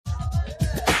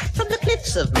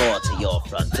some more to your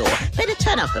front door. Better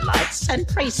turn out the lights and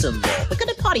pray some more. We're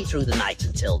gonna party through the night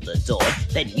until the dawn.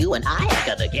 Then you and I are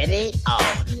gonna get it on.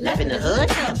 Left in the hood,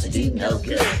 come to do no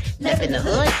good. Left in the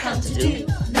hood, come to do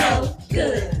no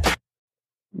good.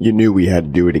 You knew we had to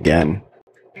do it again.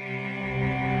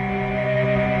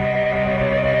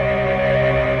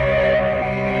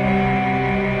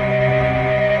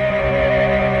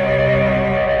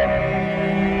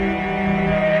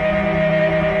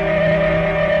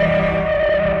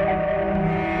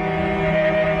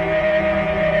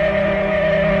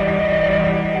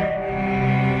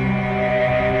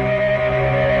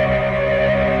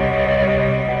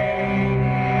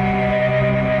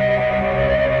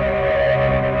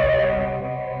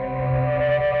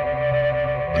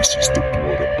 This is the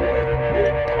Blood and Black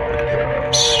Rum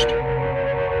Podcast.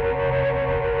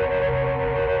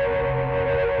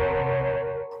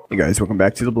 Hey guys, welcome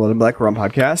back to the Blood and Black Rum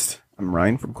Podcast. I'm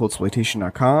Ryan from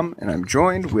ColdSploitation.com, and I'm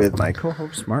joined with my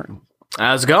co-host Martin.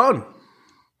 How's it going?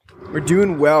 We're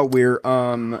doing well. We're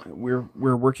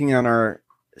working on our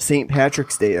St.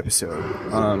 Patrick's Day episode.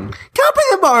 Top of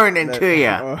the morning to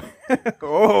you.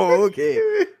 Oh,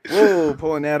 okay. Whoa,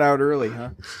 pulling that out early, huh?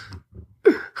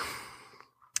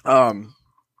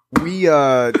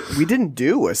 We didn't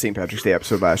do a St. Patrick's Day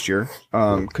episode last year,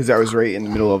 because that was right in the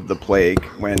middle of the plague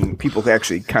when people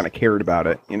actually kind of cared about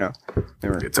it, you know. They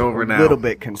were It's over now. a little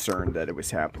bit concerned that it was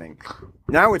happening.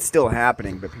 Now it's still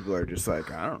happening, but people are just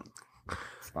like, I don't know.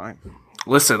 It's fine.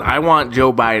 Listen, I want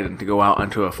Joe Biden to go out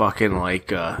onto a fucking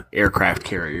aircraft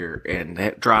carrier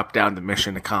and drop down the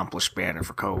mission accomplished banner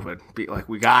for COVID. Be like,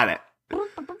 we got it.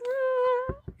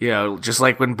 You know, just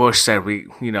like when Bush said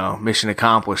mission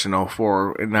accomplished in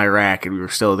 2004 in Iraq, and we were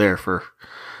still there for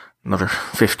another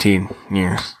 15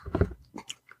 years.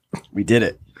 We did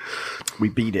it. We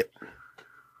beat it.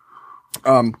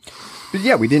 But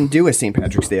yeah, we didn't do a St.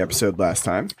 Patrick's Day episode last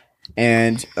time.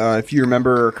 And if you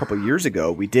remember a couple years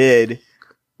ago, we did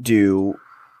do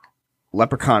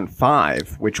Leprechaun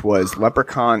 5, which was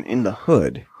Leprechaun in the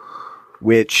Hood,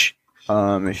 which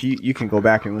if you can go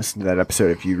back and listen to that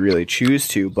episode if you really choose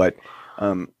to, but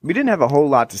we didn't have a whole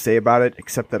lot to say about it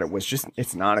except that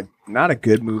it's not a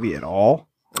good movie at all.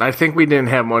 I think we didn't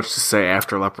have much to say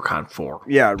after Leprechaun 4.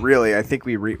 Yeah, really, I think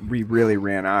we really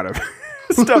ran out of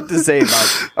stuff to say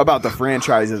about the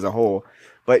franchise as a whole.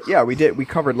 But yeah, we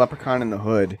covered Leprechaun in the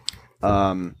Hood,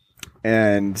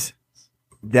 and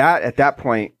that at that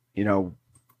point, you know,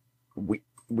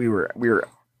 we were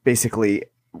basically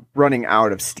running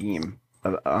out of steam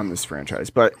on this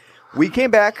franchise. But we came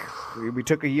back. We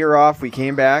took a year off. We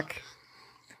came back,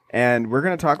 and we're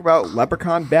going to talk about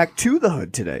Leprechaun Back to the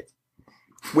Hood today,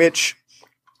 which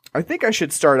I think I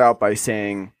should start out by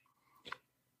saying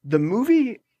the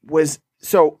movie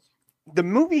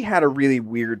had a really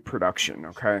weird production,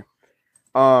 okay?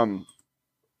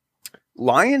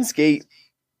 Lionsgate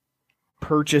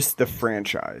purchased the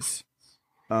franchise.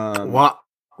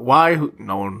 Why?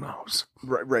 No one knows.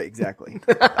 Right, exactly.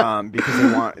 Because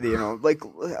they want,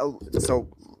 so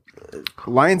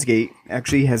Lionsgate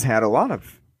actually has had a lot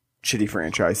of shitty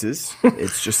franchises.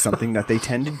 It's just something that they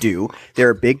tend to do.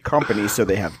 They're a big company, so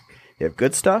they have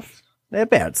good stuff, they have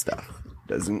bad stuff.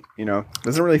 Doesn't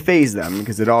really faze them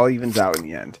because it all evens out in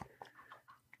the end.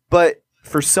 But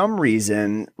for some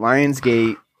reason,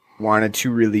 Lionsgate wanted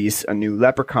to release a new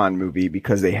Leprechaun movie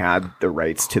because they had the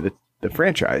rights to the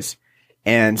franchise.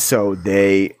 And so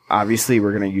they obviously were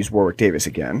going to use Warwick Davis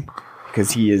again because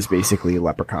he is basically a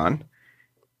leprechaun.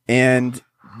 And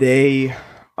they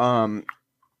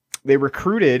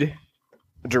recruited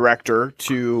a director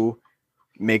to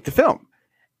make the film.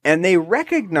 And they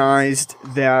recognized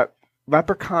that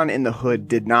Leprechaun in the Hood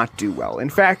did not do well.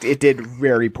 In fact, it did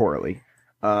very poorly.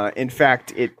 In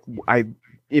fact, it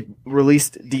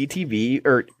released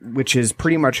DTV, which is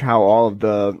pretty much how all of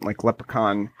the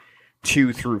Leprechaun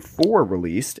 2 through 4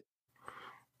 released,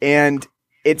 and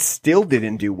it still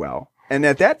didn't do well. And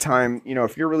at that time, you know,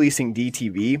 if you're releasing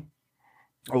DTV,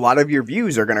 a lot of your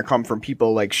views are going to come from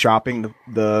people shopping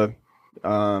the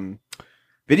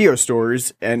video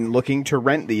stores and looking to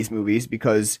rent these movies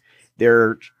because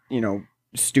they're,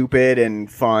 stupid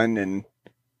and fun and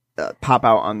pop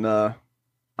out on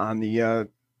the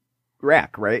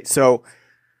rack, right? So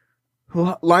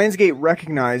Lionsgate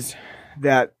recognized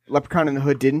that Leprechaun in the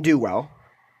Hood didn't do well,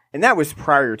 and that was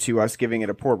prior to us giving it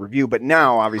a poor review. But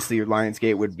now, obviously,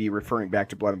 Lionsgate would be referring back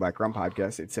to Blood and Black Rum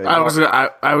Podcast. They'd say, I was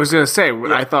gonna say,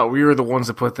 yeah. I thought we were the ones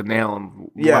that put the nail in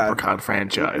Leprechaun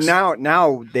franchise.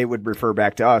 Now they would refer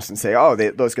back to us and say, "Oh,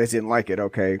 those guys didn't like it.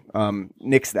 Okay,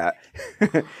 nix that."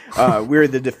 We're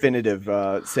the definitive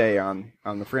say on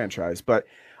the franchise. But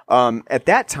at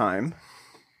that time,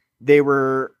 they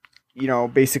were,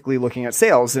 basically looking at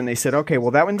sales, and they said, okay,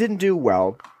 well, that one didn't do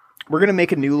well. We're going to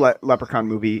make a new Leprechaun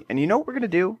movie, and you know what we're going to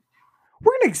do?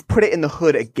 We're going to put it in the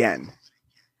hood again.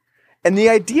 And the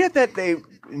idea that they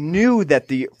knew that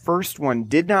the first one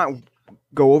did not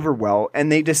go over well,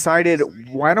 and they decided,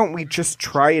 why don't we just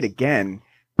try it again,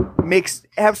 makes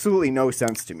absolutely no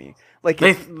sense to me. Like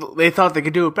they thought they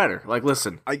could do it better. Like,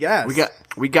 listen, I guess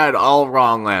we got it all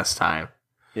wrong last time.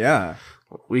 Yeah,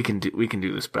 we can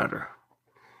do this better.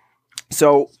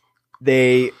 So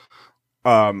they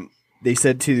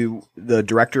said to the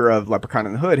director of Leprechaun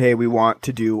in the Hood, hey, we want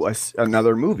to do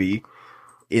another movie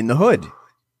in the hood.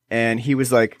 And he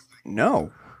was like,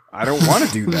 no, I don't want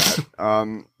to do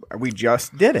that. We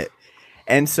just did it.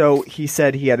 And so he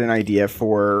said he had an idea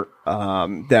for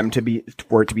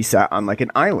it to be set on like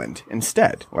an island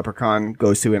instead. Leprechaun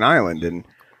goes to an island and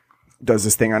does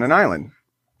this thing on an island.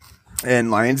 And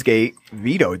Lionsgate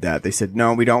vetoed that. They said,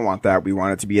 no, we don't want that. We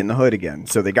want it to be in the hood again.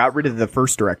 So they got rid of the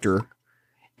first director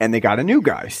and they got a new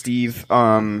guy, Steve.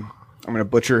 I'm going to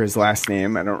butcher his last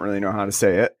name. I don't really know how to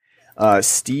say it.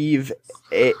 Steve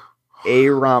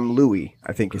Aram Louie,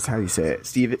 I think is how you say it.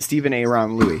 Stephen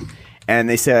Aram Louie. And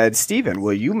they said, Steven,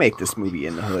 will you make this movie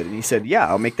in the hood? And he said, yeah,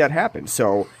 I'll make that happen.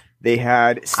 So they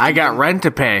had... I got rent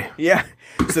to pay. Yeah.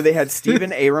 So they had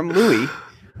Stephen Aram Louie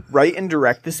write and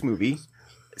direct this movie,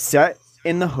 set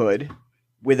in the hood,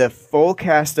 with a full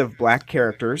cast of black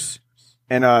characters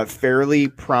and a fairly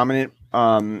prominent,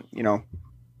 black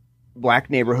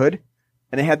neighborhood.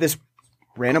 And they had this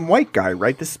random white guy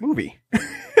write this movie.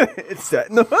 It's set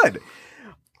in the hood.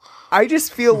 I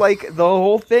just feel like the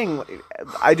whole thing,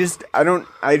 I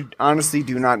honestly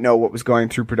do not know what was going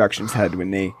through production's head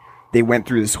when they went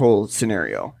through this whole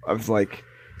scenario of like,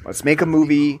 let's make a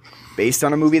movie based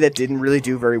on a movie that didn't really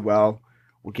do very well.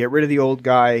 We'll get rid of the old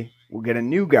guy. We'll get a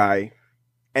new guy.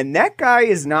 And that guy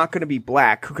is not going to be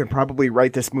black, who can probably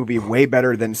write this movie way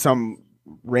better than some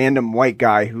random white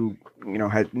guy who,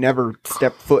 had never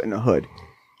stepped foot in a hood.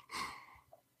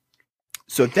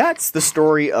 So that's the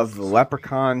story of the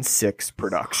Leprechaun 6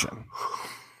 production.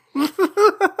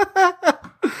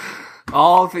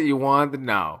 All that you wanted to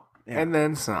know. Yeah. And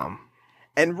then some.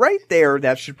 And right there,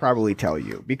 that should probably tell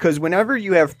you. Because whenever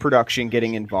you have production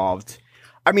getting involved,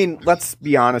 I mean, let's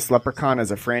be honest, Leprechaun as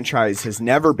a franchise has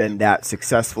never been that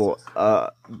successful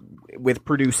with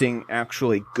producing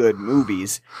actually good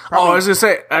movies. Probably, I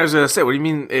was gonna say, what do you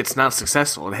mean it's not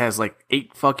successful? It has like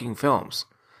 8 fucking films.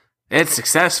 It's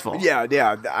successful. Yeah.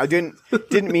 I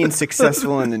didn't mean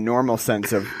successful in the normal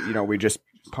sense of, we just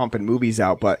pumping movies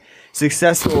out, but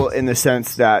successful in the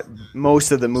sense that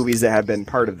most of the movies that have been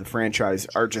part of the franchise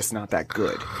are just not that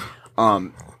good.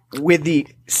 With the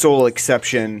sole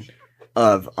exception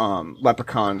of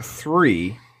Leprechaun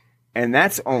 3, and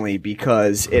that's only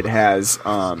because it has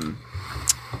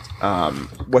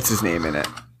what's his name in it?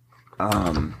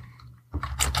 From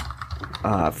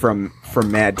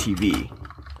Mad TV.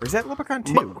 Or is that Leprechaun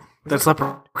 2? That's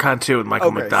Leprechaun 2 with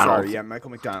Michael McDonald. Sorry, yeah, Michael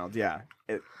McDonald, yeah.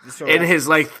 In his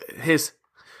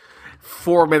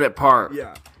 4-minute part.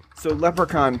 Yeah. So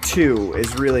Leprechaun 2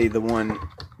 is really the one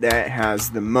that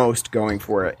has the most going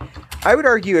for it. I would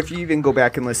argue if you even go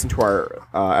back and listen to our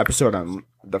episode on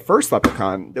the first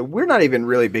Leprechaun, that we're not even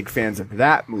really big fans of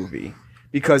that movie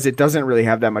because it doesn't really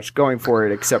have that much going for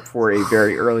it except for a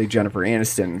very early Jennifer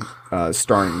Aniston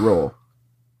starring role.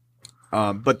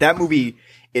 But that movie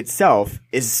itself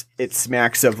it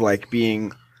smacks of like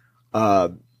being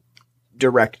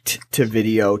direct to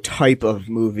video type of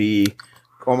movie,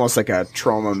 almost like a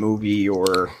trauma movie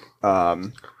or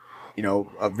a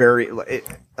very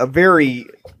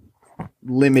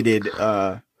limited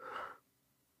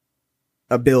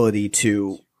ability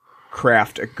to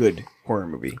craft a good horror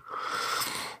movie.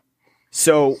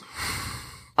 So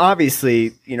obviously,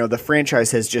 the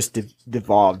franchise has just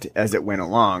devolved as it went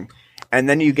along. And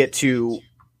then you get to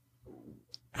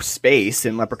space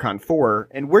in Leprechaun 4.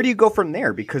 And where do you go from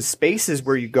there? Because space is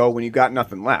where you go when you got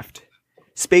nothing left.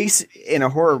 Space in a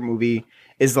horror movie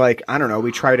is like, I don't know,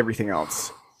 we tried everything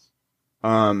else.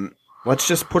 Let's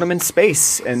just put them in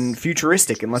space and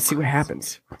futuristic and let's see what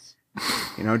happens.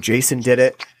 Jason did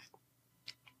it.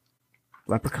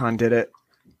 Leprechaun did it.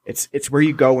 It's where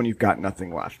you go when you've got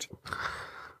nothing left.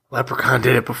 Leprechaun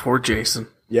did it before Jason.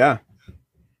 Yeah.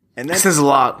 And then, this is a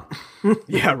lot.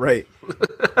 Yeah, right.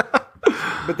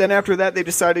 But then after that, they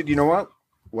decided, you know what?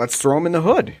 Let's throw them in the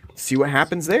hood. See what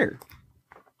happens there.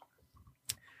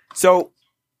 So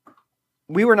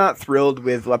we were not thrilled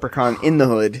with Leprechaun in the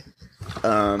hood.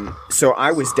 So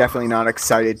I was definitely not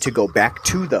excited to go back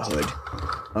to the hood.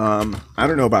 I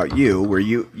don't know about you. Were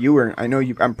you were? I know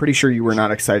you. I'm pretty sure you were not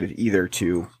excited either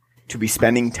to to be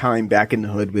spending time back in the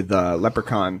hood with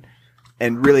Leprechaun,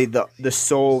 and really the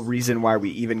sole reason why we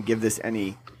even give this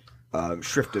any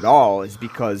shrift at all is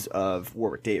because of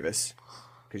Warwick Davis,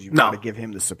 because you've got to give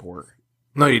him the support.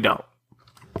 No, you don't.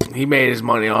 He made his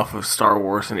money off of Star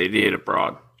Wars and Idiot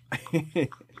Abroad.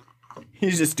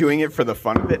 He's just doing it for the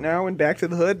fun of it now in Back to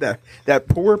the Hood. That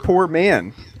poor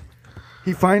man.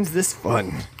 He finds this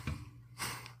fun.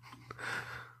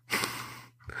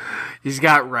 He's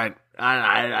got rent.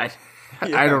 I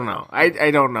don't know.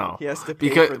 I don't know. He has to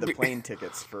pay for the plane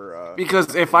tickets for.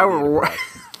 Because if I were,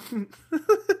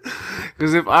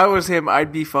 because if I was him,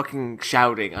 I'd be fucking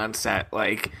shouting on set,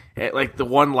 like the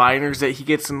one-liners that he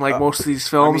gets in most of these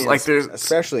films. There's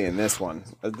especially in this one.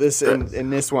 In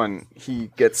this one,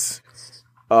 he gets.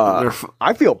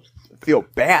 I feel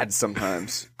bad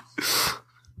sometimes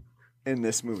in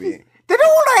this movie. They don't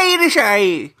want to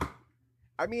say.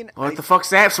 I mean, what the fuck's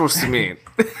that supposed to mean?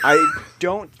 I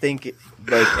don't think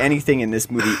anything in this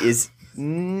movie is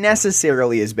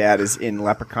necessarily as bad as in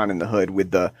Leprechaun in the Hood with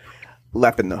the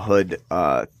Lep in the Hood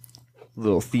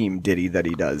little theme ditty that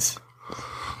he does,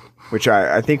 which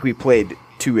I think we played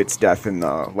to its death in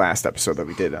the last episode that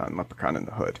we did on Leprechaun in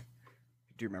the Hood.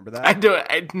 Do you remember that? I do.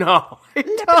 No. Lep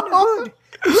in the Hood.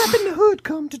 Lep in the Hood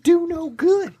come to do no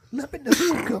good. Lep in the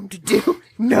Hood come to do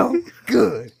no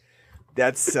good.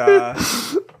 That's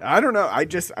I don't know.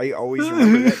 I always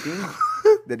remember that theme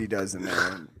that he does in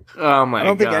there. Oh my god! I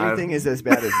don't think anything is as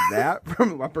bad as that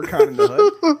from Leprechaun in the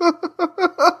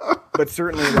Hood. But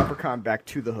certainly Leprechaun Back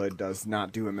to the Hood does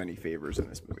not do him any favors in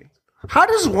this movie. How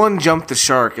does one jump the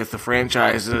shark if the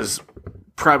franchise is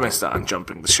premised on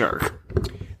jumping the shark?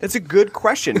 That's a good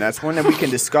question. That's one that we can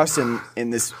discuss in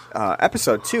this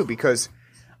episode too, because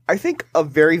I think a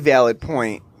very valid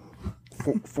point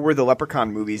for the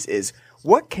Leprechaun movies is,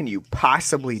 what can you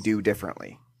possibly do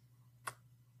differently?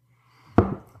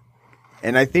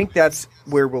 And I think that's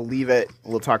where we'll leave it.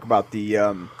 We'll talk about the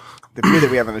few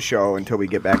that we have on the show until we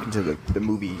get back into the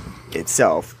movie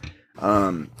itself.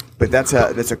 But that's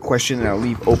a question that I'll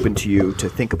leave open to you to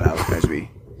think about as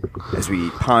we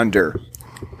ponder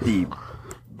the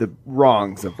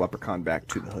wrongs of Leprechaun Back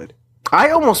to the Hood.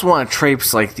 I almost want to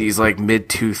traipse these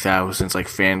mid-2000s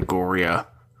Fangoria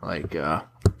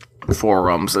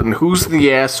forums, and who's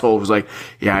the asshole who's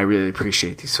yeah, I really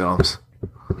appreciate these films.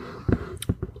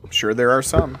 I'm sure there are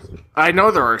some. I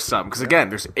know there are some, because again,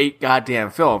 there's 8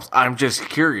 goddamn films. I'm just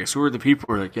curious, who are the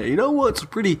people who are yeah, you know what, it's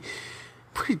pretty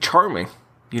charming.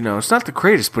 It's not the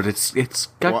greatest, but it's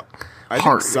got I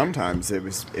heart. think sometimes it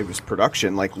was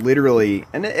production, literally,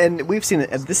 and we've seen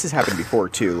it, and this has happened before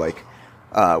too,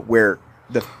 where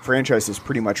the franchise is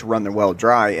pretty much run the well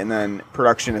dry, and then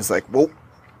production is well,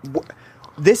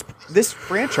 this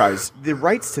franchise, the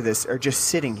rights to this are just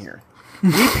sitting here.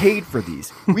 We paid for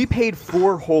these. We paid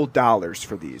 $4 whole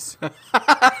for these.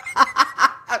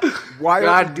 Why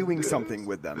are we doing something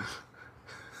with them?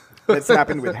 It's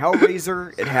happened with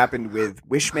Hellraiser. It happened with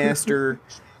Wishmaster,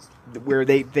 where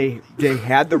they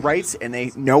had the rights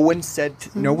and no one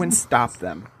stopped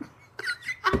them.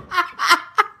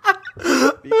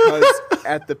 Because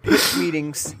at the pitch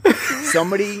meetings,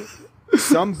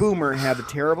 some boomer had a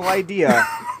terrible idea,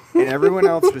 and everyone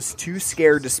else was too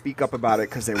scared to speak up about it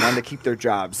because they wanted to keep their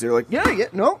jobs. They're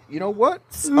no, you know what?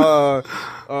 Setting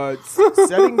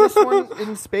this one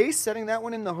in space, setting that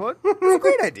one in the hood, it's a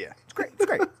great idea. It's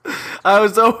great. I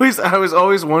was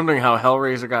always wondering how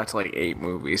Hellraiser got to 8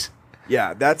 movies.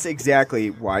 Yeah, that's exactly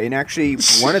why. And actually,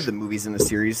 one of the movies in the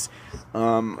series,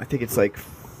 I think it's 4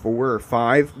 or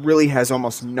 5, really has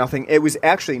almost nothing. It was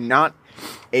actually not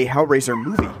a Hellraiser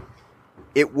movie.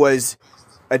 It was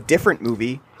a different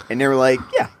movie, and they were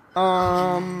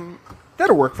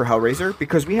that'll work for Hellraiser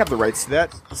because we have the rights to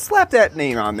that. Slap that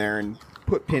name on there and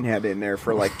put Pinhead in there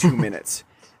for 2 minutes.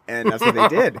 And that's what they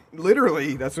did.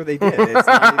 Literally, that's what they did. It's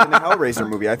not even a Hellraiser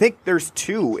movie. I think there's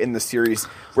 2 in the series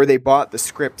where they bought the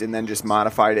script and then just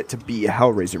modified it to be a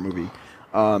Hellraiser movie.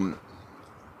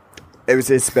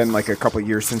 It's been a couple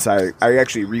years since I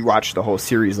actually rewatched the whole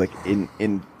series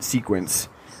in sequence.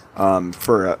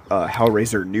 For a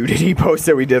Hellraiser nudity post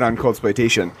that we did on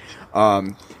Coldsploitation.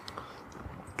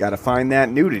 Gotta find that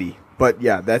nudity. But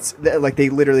yeah, they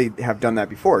literally have done that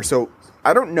before. So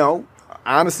I don't know,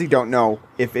 honestly don't know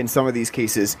if in some of these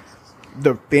cases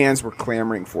the fans were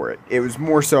clamoring for it. It was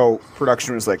more so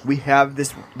production was we have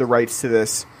the rights to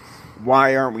this.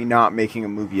 Why aren't we not making a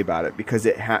movie about it? Because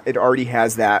it already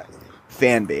has that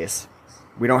fan base.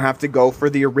 We don't have to go for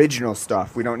the original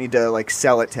stuff. We don't need to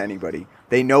sell it to anybody.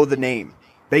 They know the name.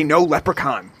 They know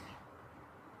Leprechaun.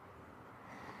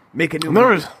 Make a new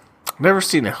movie. Never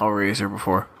seen a Hellraiser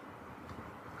before.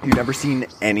 You've never seen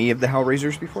any of the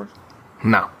Hellraisers before?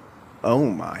 No. Oh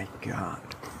my god.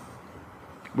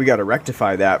 We got to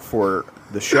rectify that for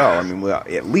the show. I mean, we'll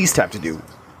at least have to do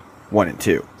 1 and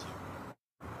 2.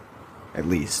 At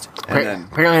least. And then,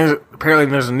 Apparently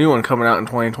there's a new one coming out in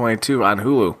 2022 on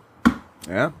Hulu.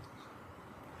 yeah.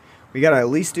 We got to at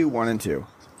least do 1 and 2.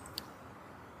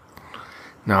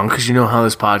 No, because you know how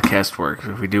this podcast works.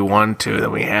 If we do 1, 2,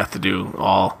 then we have to do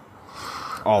all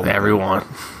All of them. everyone.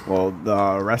 Well,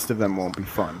 the rest of them won't be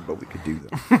fun, but we could do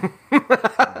them.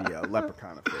 It'll be a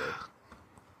Leprechaun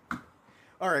affair.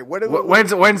 All right,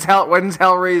 When's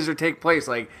Hellraiser take place?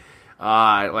 Like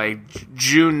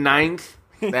June 9th?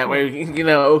 That way, you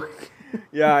know.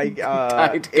 Yeah,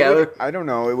 tie together. I don't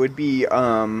know. It would be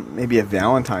maybe a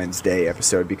Valentine's Day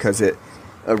episode because it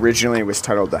originally was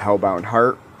titled "The Hellbound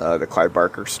Heart," the Clive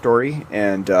Barker story,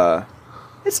 and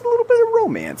it's a little bit of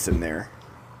romance in there,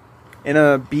 in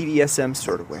a BDSM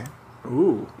sort of way.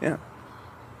 Ooh. Yeah.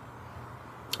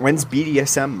 When's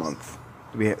BDSM month?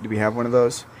 Do we have one of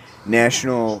those?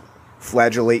 National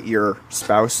Flagellate Your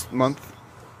Spouse Month?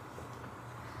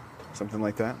 Something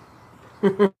like that.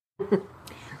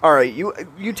 All right,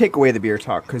 you take away the beer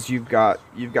talk because you've got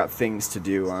things to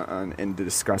do on and to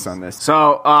discuss on this.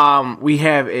 So, we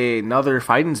have another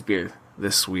Fiden's beer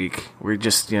this week. We're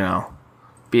just,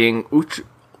 being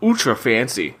ultra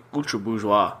fancy, ultra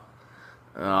bourgeois.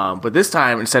 But this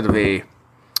time, instead of a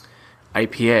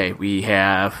IPA, we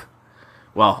have,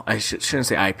 well, I shouldn't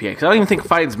say IPA, because I don't even think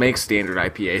Fiden's makes standard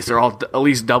IPAs. They're all at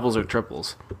least doubles or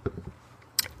triples.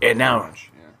 And now,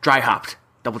 dry hopped,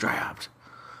 double dry hopped.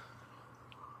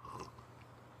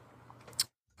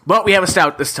 But we have a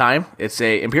stout this time. It's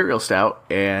a Imperial Stout,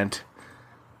 and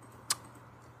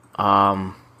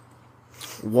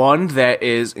one that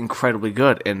is incredibly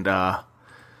good. And I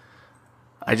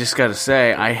just got to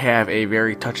say, I have a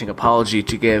very touching apology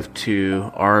to give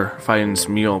to our Fiden's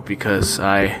Mule because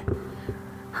I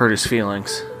hurt his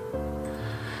feelings.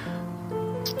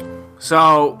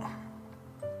 So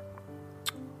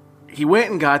he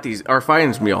went and got these. Our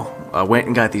Fiden's Mule went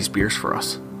and got these beers for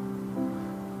us.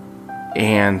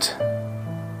 And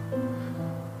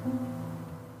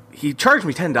he charged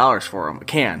me $10 for them, a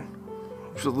can.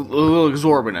 Which was a little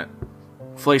exorbitant.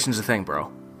 Inflation's a thing,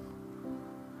 bro.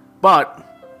 But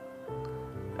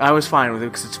I was fine with it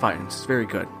because it's fine. It's very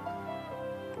good.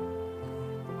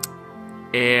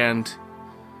 And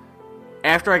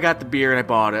after I got the beer and I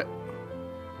bought it,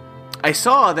 I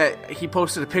saw that he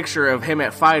posted a picture of him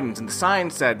at Fiden's and the sign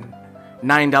said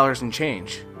 $9 and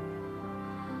change.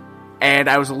 And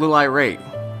I was a little irate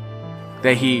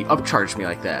that he upcharged me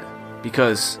like that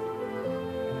because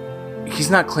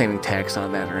he's not claiming tax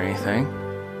on that or anything.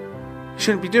 He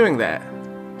shouldn't be doing that.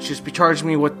 He should just be charging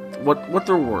me what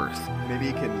they're worth. Maybe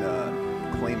you can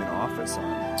claim an office on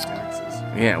taxes.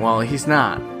 Yeah, well, he's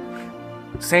not.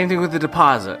 Same thing with the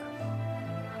deposit.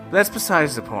 That's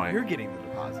besides the point. You're getting the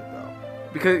deposit though.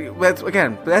 Because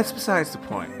that's besides the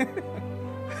point.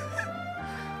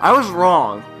 I was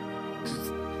wrong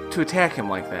to attack him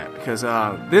like that because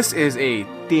this is a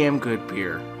damn good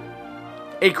beer.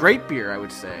 A great beer, I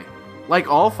would say. Like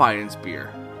all Fiden's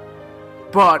beer.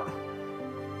 But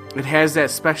it has that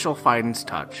special Fiden's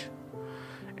touch.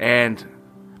 And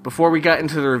before we got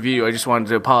into the review, I just wanted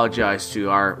to apologize to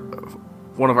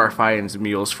one of our Fiden's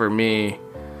mules for me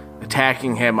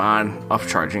attacking him on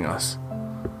upcharging us.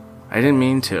 I didn't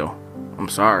mean to. I'm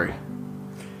sorry.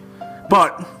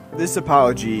 But this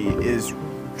apology is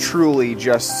truly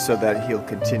just so that he'll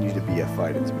continue to be a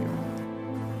Fiden's Mule.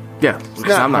 yeah,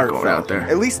 because I'm not going out there.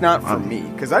 At least not for me,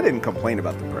 because I didn't complain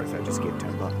about the price. I just gave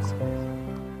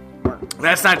 $10.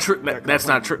 That's not true. That's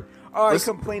not true. Oh, I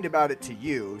Listen, complained about it to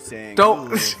you, saying,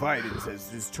 Don't- Fiden's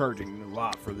is charging a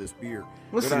lot for this beer.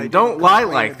 But Listen, I didn't don't lie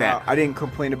complain like that. I didn't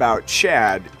complain about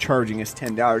Chad charging us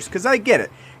 $10, because I get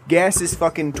it. Gas is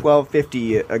fucking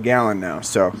 $12.50 a gallon now,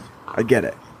 so I get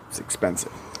it. It's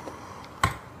expensive.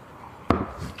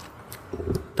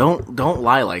 Don't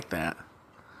lie like that.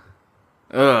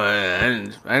 You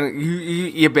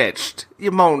bitched.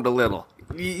 You moaned a little.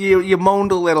 You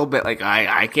moaned a little bit like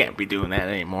I can't be doing that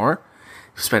anymore.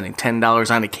 Spending $10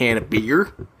 on a can of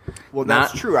beer. Well,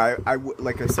 that's true.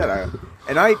 Like I said,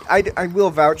 I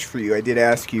will vouch for you. I did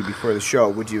ask you before the show,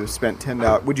 would you spend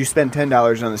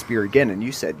 $10 on this beer again? And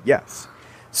you said yes.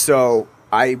 So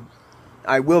I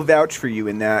will vouch for you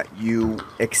in that you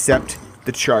accept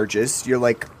the charges. You're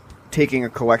like taking a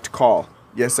collect call.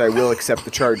 Yes, I will accept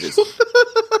the charges.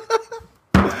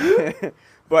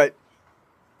 But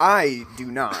I do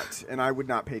not, and I would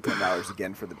not pay $10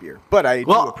 again for the beer. But I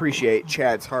do appreciate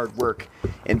Chad's hard work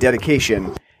and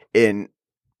dedication in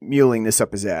muling this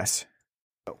up his ass.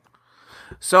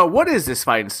 So, what is this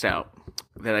fine stout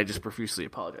that I just profusely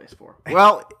apologize for?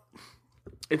 Well,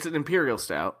 it's an imperial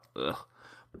stout,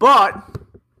 but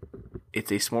it's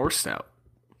a s'more stout,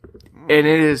 and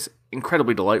it is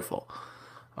incredibly delightful.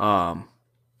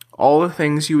 All the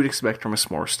things you would expect from a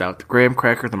s'more stout: the graham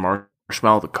cracker, the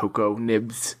marshmallow, the cocoa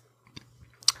nibs,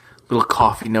 little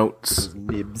coffee notes,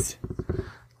 Nibs.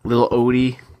 little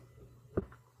oaty.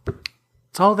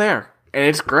 It's all there, and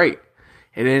it's great.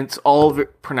 And it's all of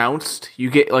it pronounced. You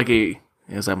get like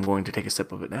as I'm going to take a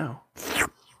sip of it now.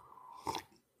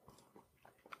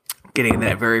 Getting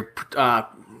that very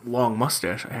long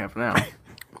mustache I have now.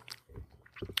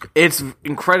 It's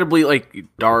incredibly like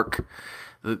dark.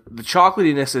 The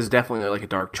chocolatiness is definitely like a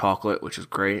dark chocolate, which is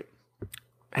great. It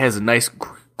has a nice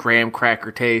graham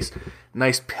cracker taste,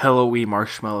 nice pillowy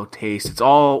marshmallow taste. It's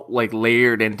all like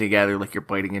layered in together like you're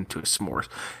biting into a s'mores.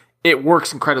 It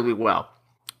works incredibly well.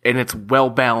 And it's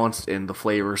well balanced in the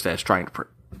flavors that it's trying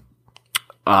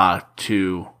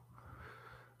to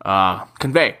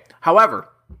convey. However,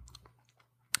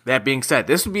 that being said,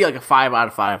 this would be like a 5 out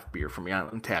of 5 beer for me on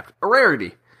Untapped. A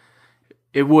rarity.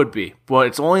 It would be. But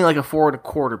it's only like a 4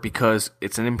 1/4 because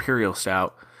it's an imperial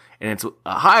stout. And it's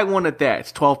a high one at that.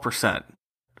 It's 12%.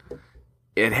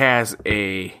 It has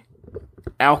a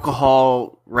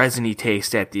alcohol resiny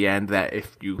taste at the end that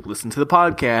if you listen to the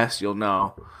podcast, you'll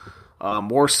know.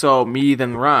 More so me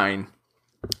than Ryan,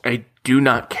 I do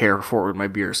not care for my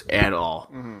beers at all.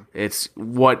 Mm-hmm. It's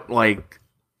why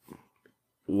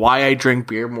I drink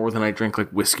beer more than I drink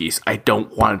like whiskeys. I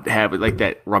don't want to have it like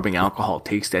that rubbing alcohol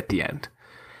taste at the end.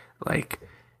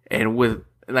 And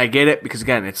I get it because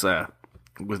again, it's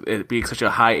with it being such a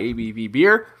high ABV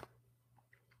beer,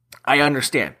 I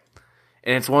understand.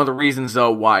 And it's one of the reasons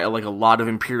though why like a lot of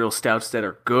imperial stouts that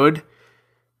are good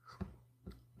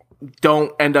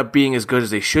don't end up being as good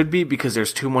as they should be because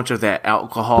there's too much of that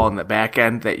alcohol in the back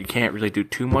end that you can't really do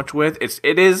too much with.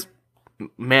 It is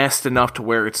masked enough to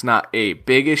where it's not a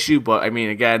big issue, but I mean,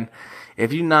 again,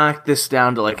 if you knock this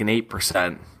down to like an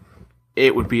 8%,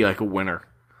 it would be like a winner.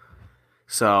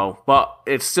 So, but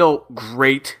it's still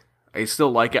great. I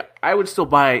still like it. I would still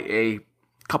buy a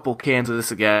couple cans of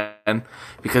this again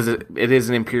because it is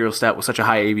an imperial stout with such a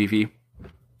high ABV.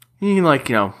 You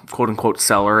can, quote unquote,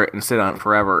 cellar it and sit on it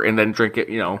forever and then drink it,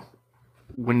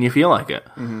 when you feel like it.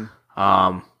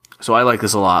 Mm-hmm. So I like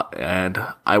this a lot and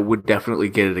I would definitely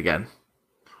get it again.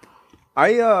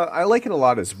 I like it a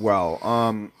lot as well.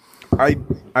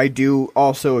 I do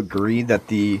also agree that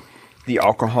the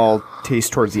alcohol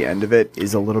taste towards the end of it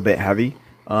is a little bit heavy.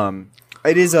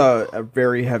 It is a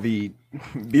very heavy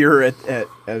beer at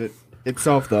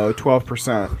itself though,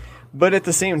 12%. But at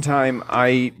the same time,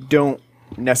 I don't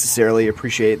necessarily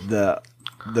appreciate the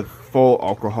full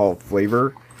alcohol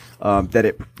flavor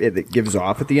that it gives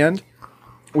off at the end.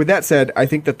 With that said, I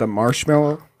think that the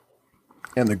marshmallow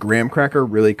and the graham cracker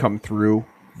really come through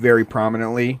very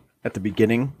prominently at the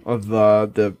beginning of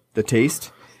the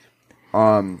taste.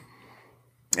 It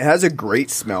has a great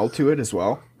smell to it as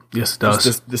well. Yes, it does.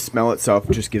 Just the smell itself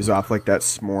just gives off like that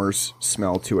s'mores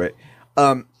smell to it.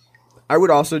 I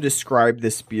would also describe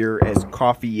this beer as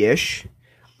coffee-ish.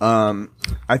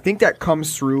 I think that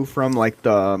comes through from like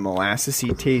the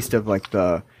molassesy taste of like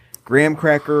the graham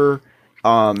cracker.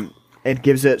 It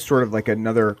gives it sort of like a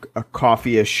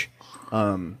coffee-ish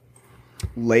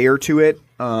layer to it.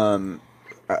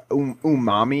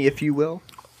 Umami, if you will.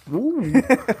 Ooh.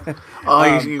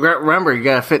 You remember, you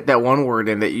gotta fit that one word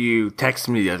in that you texted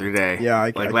me the other day. Yeah,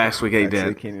 last week I did.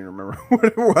 I can't even remember what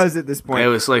it was at this point. It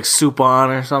was like soup on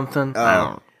or something. I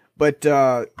don't. But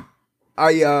so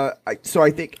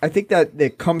I think that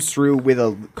it comes through with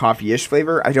a coffee-ish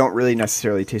flavor. I don't really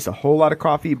necessarily taste a whole lot of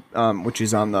coffee, which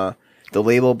is on the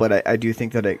label, but I do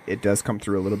think that it does come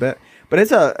through a little bit. But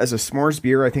as a s'mores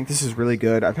beer, I think this is really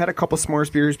good. I've had a couple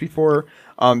s'mores beers before.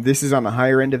 This is on the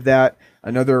higher end of that.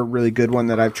 Another really good one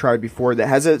that I've tried before that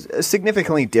has a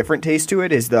significantly different taste to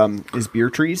it is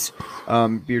Beer Trees.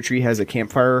 Beer Tree has a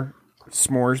campfire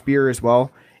s'mores beer as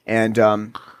well, and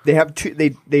they have two.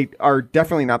 They are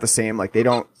definitely not the same. Like they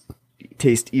don't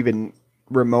taste even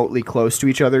remotely close to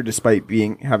each other, despite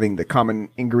having the common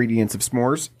ingredients of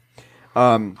s'mores.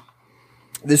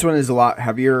 This one is a lot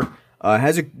heavier.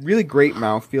 Has a really great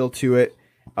mouthfeel to it,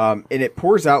 and it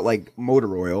pours out like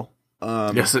motor oil.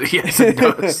 Yes, it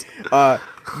does.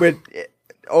 But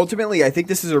ultimately, I think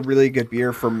this is a really good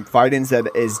beer from Fidens that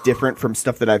is different from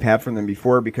stuff that I've had from them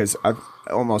before because I've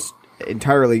almost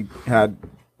entirely had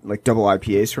like double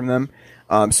IPAs from them.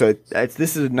 So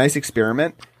this is a nice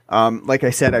experiment. Like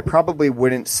I said, I probably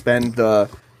wouldn't spend the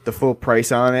full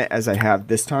price on it as I have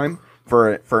this time.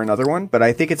 for another one, but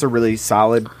I think it's a really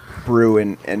solid brew,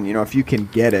 and you know, if you can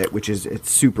get it, which is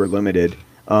it's super limited,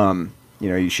 you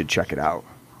know, you should check it out.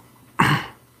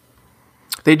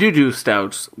 They do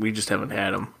stouts. We just haven't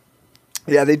had them.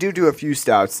 Yeah, they do a few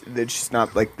stouts. It's just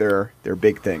not like their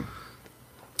big thing.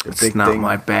 Their It's not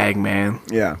my bag, man.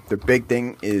 Yeah, their big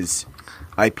thing is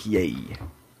IPA.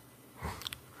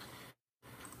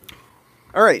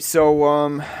 All right,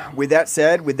 so with that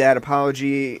said, with that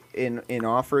apology in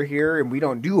offer here, and we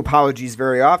don't do apologies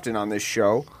very often on this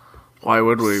show. Why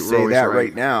would we? Say that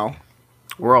right now.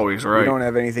 We're always right. We don't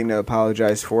have anything to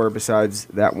apologize for besides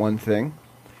that one thing.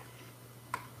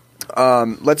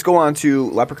 Let's go on to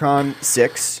Leprechaun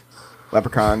 6.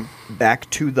 Leprechaun Back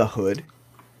to the Hood.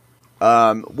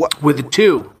 With the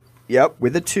 2. Yep,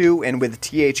 with a 2 and with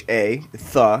THA,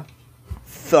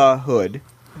 the Hood.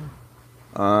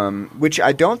 Which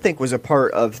I don't think was a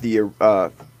part of the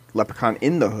Leprechaun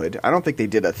in the Hood. I don't think they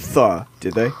did a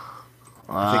did they?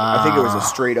 I think it was a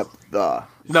straight up the.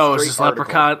 No, it was straight just article.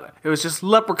 Leprechaun. It was just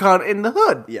Leprechaun in the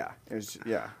Hood. Yeah, it was.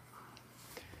 Yeah.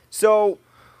 So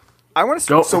I want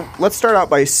to. So let's start out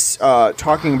by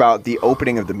talking about the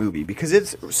opening of the movie, because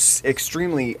it's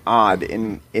extremely odd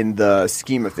in the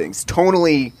scheme of things.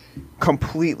 Tonally,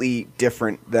 completely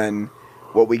different than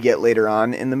what we get later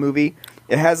on in the movie.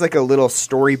 It has like a little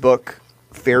storybook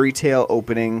fairy tale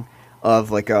opening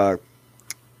of like a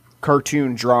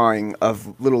cartoon drawing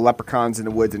of little leprechauns in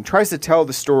the woods, and tries to tell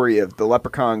the story of the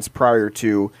leprechauns prior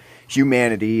to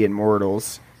humanity and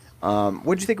mortals. What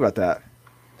did you think about that?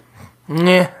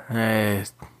 Yeah.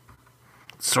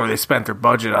 So they spent their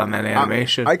budget on that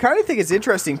animation. I kind of think it's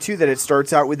interesting too that it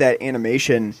starts out with that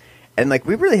animation, and like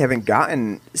we really haven't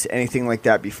gotten anything like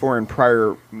that before in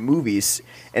prior movies.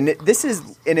 And it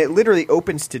literally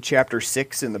opens to chapter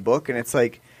 6 in the book, and it's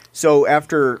like, so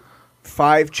after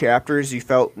 5 chapters, you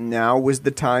felt now was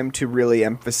the time to really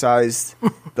emphasize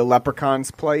the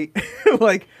leprechaun's plight.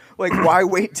 like why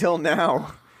wait till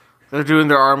now? They're doing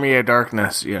their Army of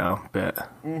Darkness, bit.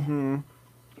 Mm-hmm.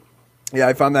 Yeah,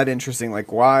 I found that interesting.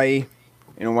 Like, why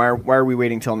are we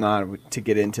waiting till now to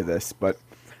get into this? But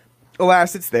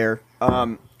alas, it's there.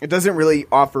 It doesn't really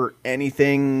offer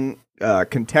anything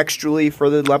contextually for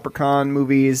the Leprechaun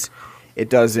movies. It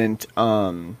doesn't.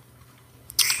 I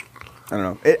don't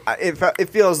know. It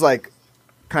feels like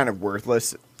kind of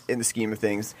worthless in the scheme of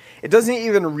things. It doesn't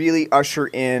even really usher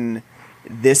in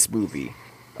this movie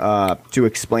to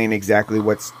explain exactly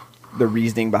what's the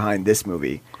reasoning behind this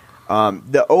movie.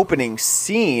 The opening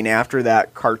scene after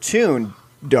that cartoon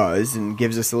does, and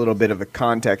gives us a little bit of a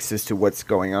context as to what's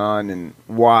going on and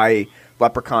why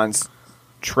Leprechaun's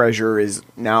treasure is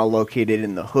now located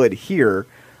in the hood here.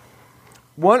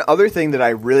 One other thing that I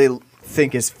really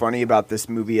think is funny about this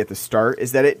movie at the start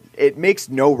is that it makes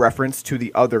no reference to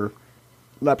the other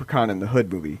Leprechaun in the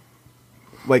Hood movie.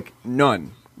 Like,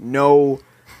 none. No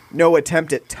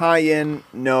attempt at tie-in,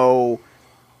 no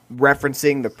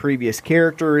referencing the previous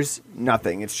characters,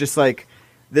 nothing. It's just like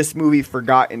this movie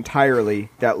forgot entirely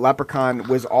that Leprechaun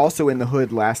was also in the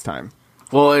Hood last time.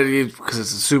 Well, because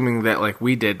it's assuming that, like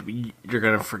we did, you're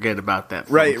going to forget about that.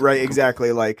 Right,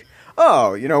 exactly. Like,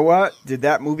 oh, you know what? Did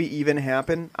that movie even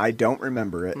happen? I don't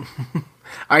remember it.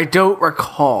 I don't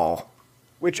recall.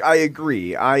 Which I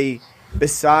agree.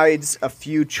 Besides a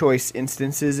few choice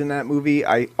instances in that movie,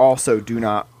 I also do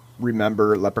not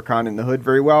remember Leprechaun in the Hood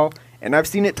very well, and I've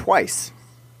seen it twice.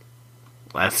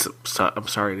 I'm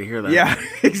sorry to hear that. Yeah,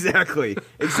 exactly.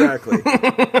 Yeah.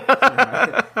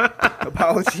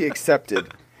 Apology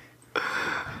accepted.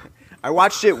 I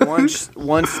watched it once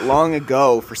long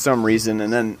ago for some reason,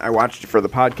 and then I watched it for the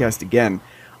podcast again.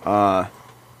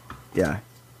 Yeah.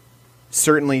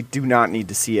 Certainly do not need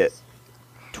to see it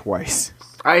twice.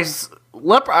 I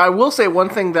will say one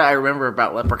thing that I remember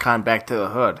about Leprechaun Back to the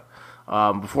Hood,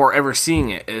 before ever seeing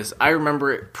it, is I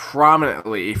remember it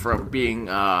prominently from being,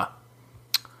 and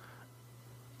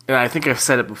I think I've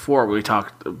said it before when we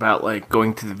talked about like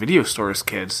going to the video store as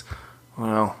kids.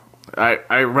 Well,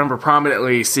 I remember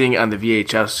prominently seeing it on the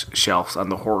VHS shelves on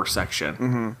the horror section.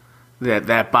 Mm-hmm.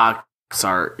 That box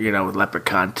art, with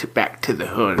Leprechaun Back to the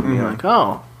Hood. And you're like,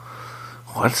 oh,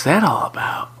 what's that all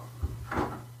about?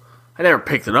 I never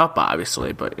picked it up,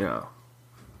 obviously, but, it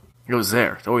was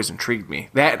there. It always intrigued me.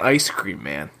 That ice cream,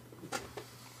 man.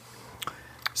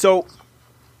 So,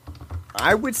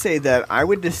 I would say that I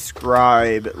would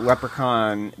describe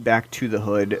Leprechaun Back to the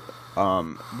Hood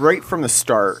right from the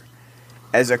start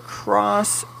as a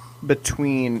cross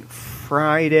between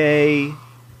Friday,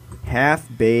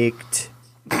 Half-Baked,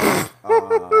 a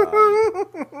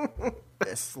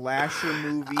slasher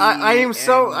movie, I am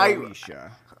so...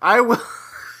 Moesha. I will...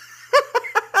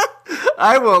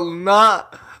 I will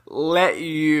not let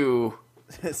you.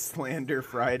 Slander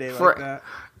Friday like that.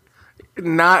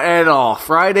 Not at all.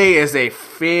 Friday is a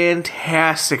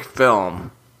fantastic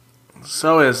film.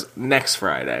 So is Next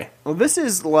Friday. Well, this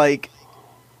is like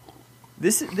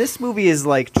this movie is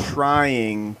like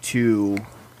trying to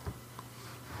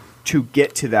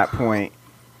get to that point,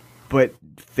 but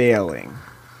failing.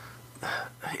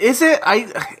 Is it?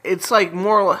 It's like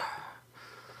more.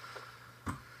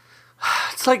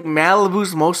 It's like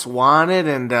Malibu's Most Wanted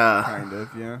and Kind of,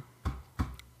 yeah.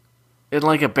 in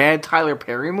like a bad Tyler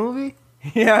Perry movie.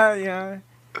 Yeah.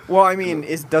 Well, I mean,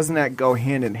 doesn't that go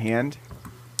hand in hand?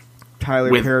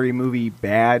 Tyler With- Perry movie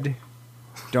bad?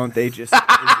 Don't they just?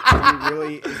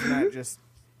 Isn't that just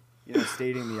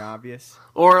stating the obvious?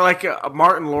 Or like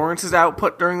Martin Lawrence's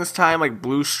output during this time, like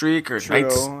Blue Streak or True,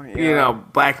 Nights, yeah.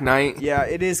 Black Knight. Yeah,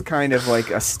 it is kind of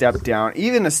like a step down,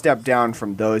 even a step down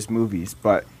from those movies.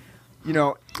 But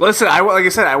Listen, like I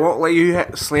said, I won't let you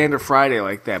slander Friday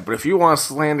like that. But if you want to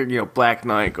slander, Black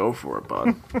Knight, go for it,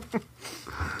 bud.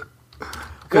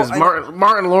 Because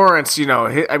Martin Lawrence,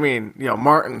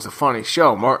 Martin's a funny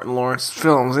show. Martin Lawrence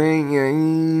films,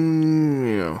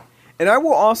 And I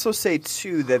will also say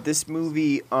too that this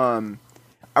movie, I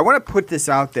want to put this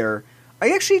out there. I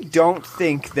actually don't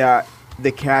think that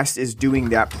the cast is doing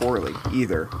that poorly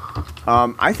either.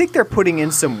 I think they're putting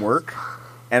in some work,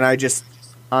 and I just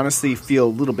honestly feel a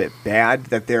little bit bad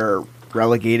that they're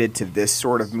relegated to this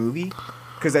sort of movie,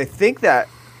 because I think that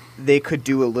they could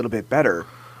do a little bit better.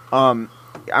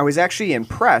 I was actually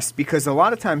impressed because a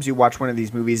lot of times you watch one of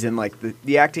these movies and like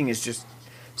the acting is just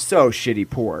so shitty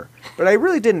poor. But I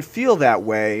really didn't feel that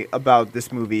way about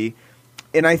this movie.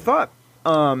 And I thought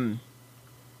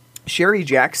Sherry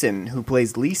Jackson, who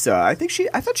plays Lisa, I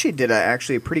thought she did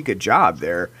actually a pretty good job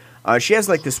there. She has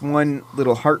like this one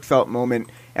little heartfelt moment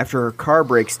after her car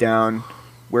breaks down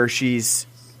where she's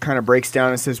kind of breaks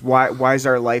down and says, why does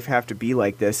our life have to be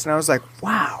like this? And I was like,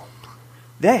 wow,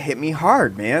 that hit me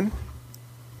hard, man.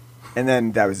 And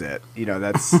then that was it.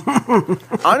 That's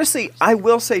honestly, I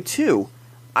will say too,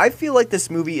 I feel like this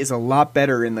movie is a lot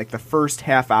better in like the first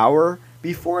half hour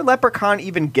before Leprechaun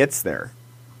even gets there.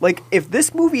 Like if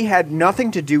this movie had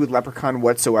nothing to do with Leprechaun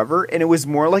whatsoever and it was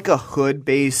more like a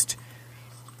hood-based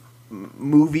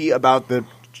movie about the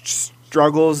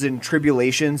struggles and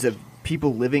tribulations of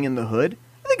people living in the hood,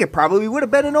 I think it probably would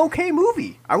have been an okay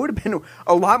movie. I would have been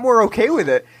a lot more okay with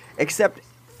it, except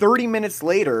 30 minutes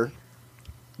later,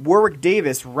 Warwick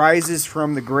Davis rises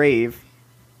from the grave,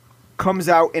 comes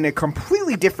out in a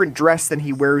completely different dress than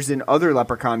he wears in other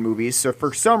Leprechaun movies. So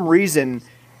for some reason,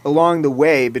 along the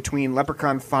way, between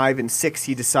Leprechaun 5 and 6,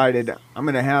 he decided, I'm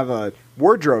going to have a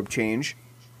wardrobe change.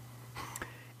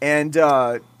 And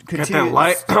say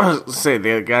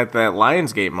they got that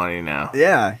Lionsgate money now.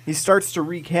 Yeah, he starts to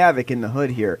wreak havoc in the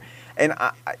hood here. And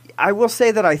I will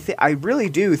say that I really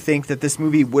do think that this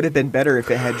movie would have been better if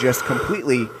it had just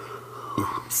completely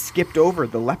skipped over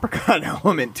the Leprechaun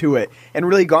element to it and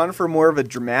really gone for more of a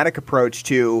dramatic approach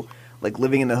to like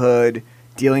living in the hood,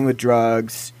 dealing with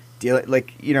drugs,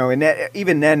 and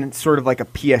even then it's sort of like a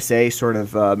PSA sort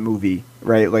of movie,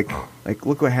 right? Like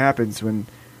look what happens when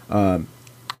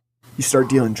you start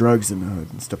dealing drugs in the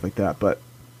hood and stuff like that. But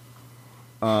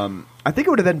I think it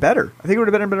would have been better. I think it would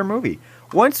have been a better movie.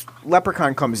 Once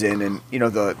Leprechaun comes in and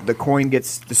the coin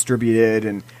gets distributed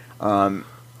and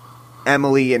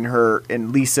Emily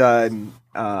and Lisa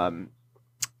and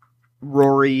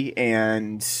Rory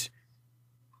and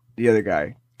the other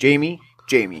guy, Jamie.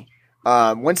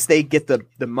 Once they get the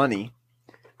money,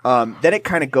 then it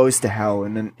kind of goes to hell,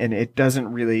 and it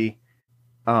doesn't really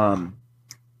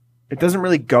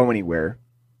go anywhere.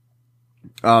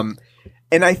 And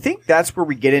I think that's where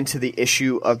we get into the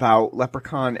issue about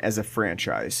Leprechaun as a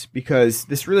franchise, because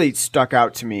this really stuck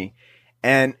out to me.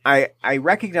 And I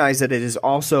recognize that it is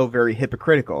also very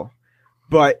hypocritical,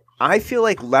 but I feel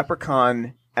like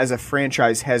Leprechaun as a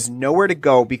franchise has nowhere to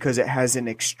go because it has an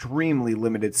extremely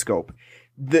limited scope.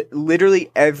 Literally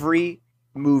every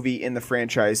movie in the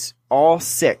franchise, all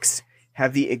 6,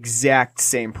 have the exact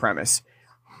same premise,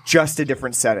 just a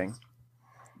different setting.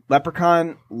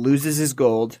 Leprechaun loses his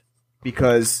gold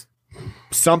because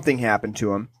something happened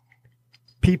to him.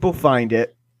 People find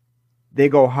it. They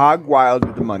go hog wild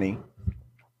with the money.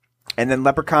 And then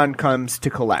Leprechaun comes to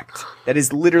collect. That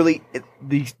is literally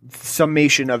the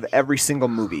summation of every single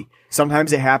movie.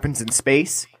 Sometimes it happens in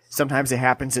space. Sometimes it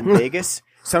happens in Vegas.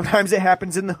 Sometimes it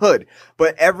happens in the hood.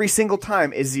 But every single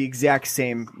time is the exact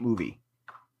same movie.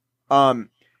 And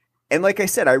like I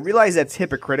said, I realize that's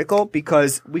hypocritical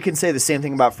because we can say the same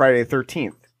thing about Friday the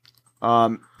 13th.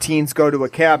 Teens go to a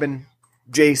cabin.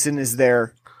 Jason is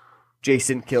there.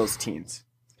 Jason kills teens.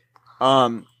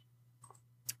 Well,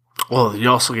 you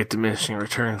also get diminishing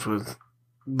returns with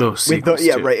those With sequels,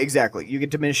 yeah, too. right, exactly. You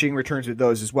get diminishing returns with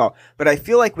those as well. But I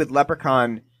feel like with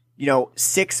Leprechaun,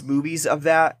 6 movies of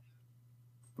that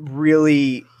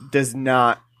really does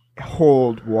not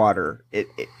hold water. It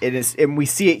is, and we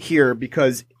see it here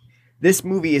because this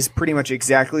movie is pretty much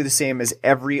exactly the same as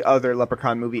every other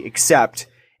Leprechaun movie, except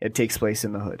it takes place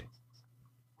in the hood.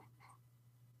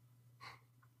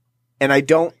 And I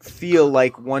don't feel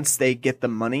like once they get the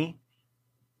money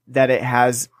that it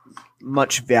has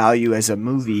much value as a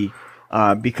movie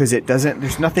because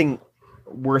there's nothing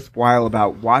worthwhile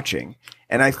about watching.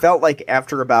 And I felt like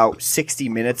after about 60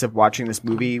 minutes of watching this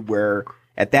movie, where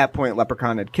at that point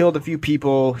Leprechaun had killed a few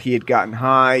people, he had gotten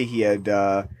high, he had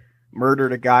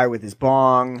murdered a guy with his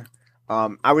bong.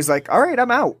 I was like, all right,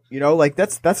 I'm out.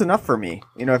 That's enough for me.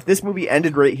 If this movie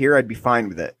ended right here, I'd be fine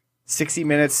with it. 60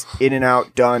 minutes, in and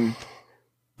out, done.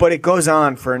 But it goes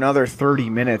on for another 30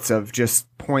 minutes of just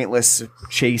pointless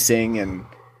chasing and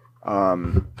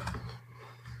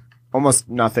almost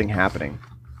nothing happening.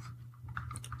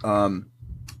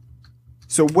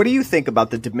 So what do you think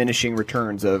about the diminishing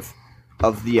returns of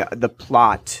the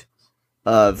plot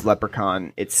of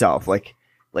Leprechaun itself? Like,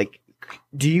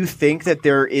 do you think that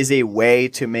there is a way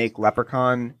to make a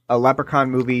Leprechaun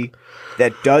movie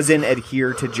that doesn't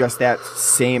adhere to just that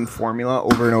same formula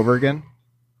over and over again?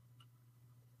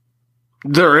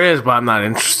 There is, but I'm not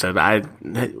interested. I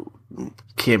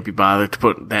can't be bothered to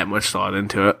put that much thought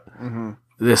into it. Mm-hmm.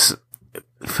 This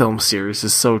film series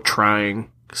is so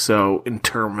trying, so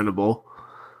interminable.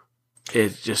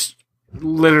 It just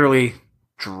literally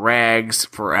drags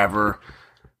forever.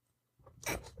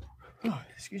 Oh,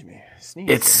 excuse me. Sneeze.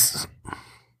 It's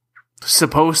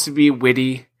supposed to be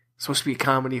witty. Supposed to be a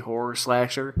comedy horror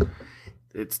slasher.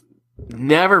 It's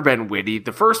never been witty.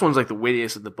 The first one's like the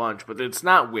wittiest of the bunch, but it's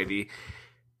not witty.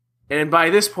 And by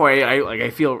this point, I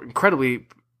feel incredibly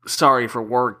sorry for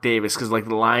Warwick Davis because like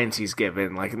the lines he's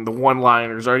given, like the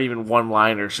one-liners aren't even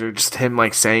one-liners; they're just him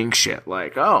like saying shit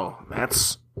like, "Oh,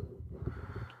 that's."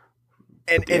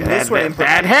 And this one in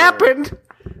that particular, happened.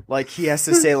 Like he has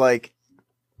to say like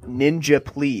 "ninja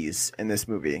please" in this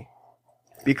movie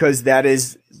because that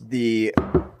is the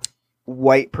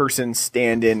white person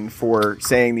stand-in for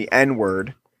saying the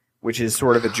N-word, which is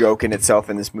sort of a joke in itself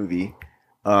in this movie.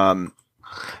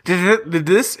 Did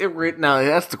this now?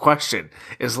 That's the question.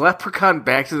 Is Leprechaun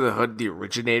Back to the Hood the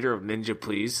originator of Ninja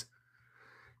Please?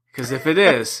 Because if it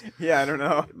is, Yeah, I don't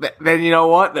know. then you know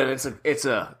what? Then it's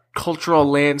a cultural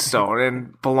landstone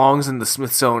and belongs in the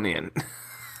Smithsonian.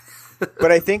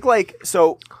 But I think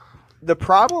so the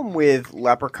problem with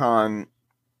Leprechaun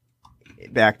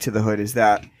Back to the Hood is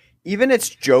that even its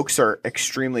jokes are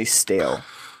extremely stale.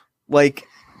 Like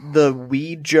the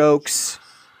weed jokes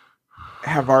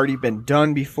have already been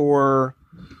done before.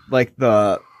 Like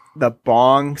the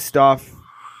bong stuff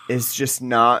is just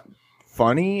not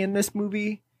funny in this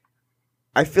movie.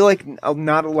 I feel like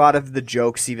not a lot of the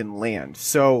jokes even land.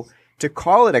 So to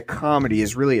call it a comedy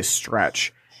is really a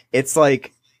stretch. It's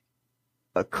like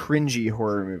a cringy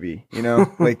horror movie,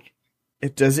 like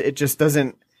it just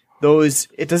doesn't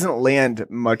land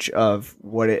much of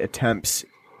what it attempts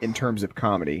in terms of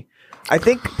comedy. I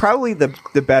think probably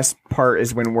the best part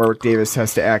is when Warwick Davis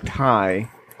has to act high,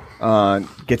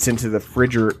 gets into the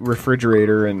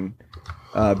refrigerator and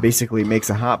basically makes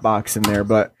a hot box in there.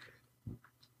 But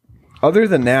other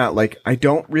than that, like I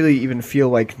don't really even feel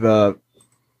like the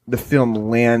film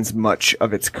lands much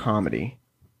of its comedy.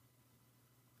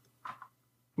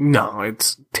 No,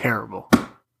 it's terrible.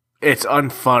 It's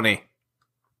unfunny.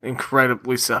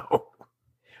 Incredibly so.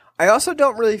 I also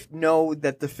don't really know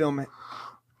that the film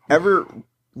ever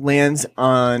lands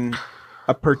on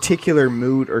a particular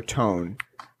mood or tone.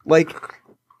 Like,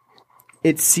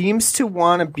 it seems to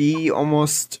want to be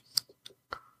almost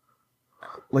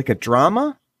like a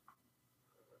drama.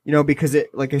 Because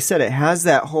it, like I said, it has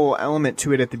that whole element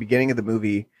to it at the beginning of the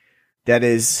movie that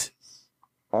is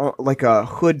like a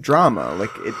hood drama. Like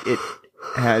it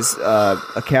has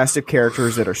a cast of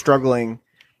characters that are struggling,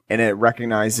 and it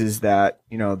recognizes that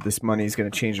this money is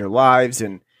going to change their lives,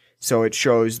 and so it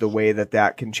shows the way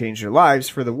that can change their lives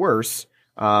for the worse.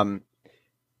 And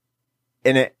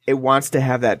it wants to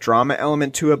have that drama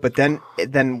element to it, but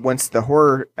then once the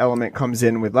horror element comes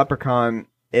in with Leprechaun,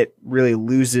 it really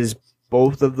loses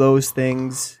both of those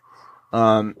things.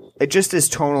 It just is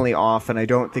tonally off, and I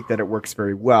don't think that it works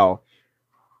very well.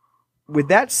 With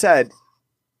that said,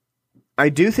 I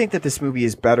do think that this movie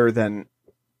is better than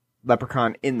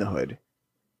Leprechaun in the Hood.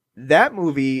 That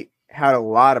movie had a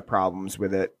lot of problems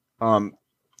with it.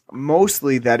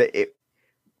 Mostly that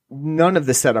none of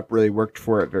the setup really worked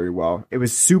for it very well. It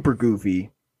was super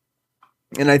goofy.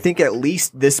 And I think at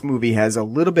least this movie has a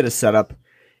little bit of setup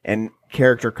and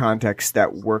character context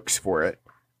that works for it.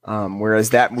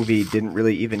 Whereas that movie didn't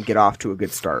really even get off to a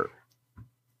good start.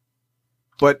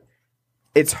 But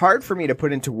it's hard for me to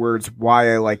put into words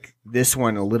why I like this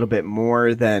one a little bit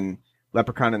more than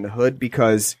Leprechaun in the Hood,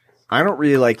 because I don't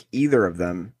really like either of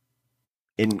them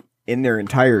in their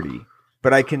entirety.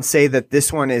 But I can say that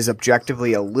this one is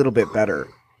objectively a little bit better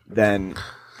than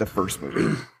the first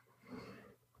movie.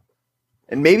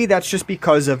 And maybe that's just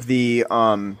because of the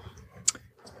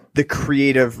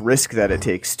creative risk that it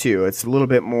takes too. It's a little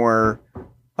bit more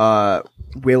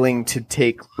willing to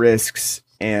take risks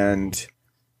and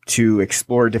to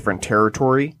explore different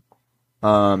territory.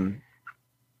 I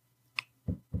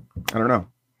don't know.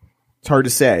 It's hard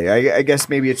to say. I guess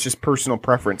maybe it's just personal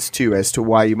preference too as to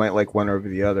why you might like one over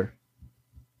the other.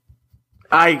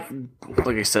 Like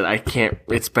I said, I can't.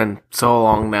 It's been so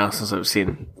long now since I've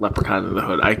seen Leprechaun in the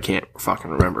Hood. I can't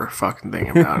fucking remember a fucking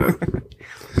thing about it.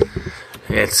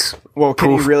 It's well.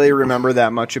 Can you really remember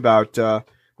that much about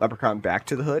Leprechaun Back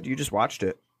to the Hood? You just watched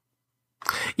it.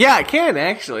 Yeah, I can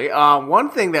actually. One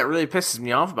thing that really pisses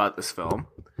me off about this film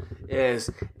is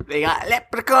they got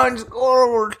Leprechaun's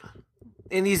gold,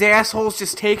 and these assholes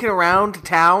just take it around to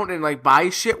town and like buy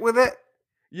shit with it.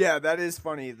 Yeah, that is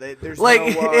funny. There's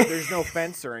like, there's no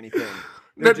fence or anything.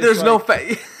 There's no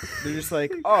fence. They're just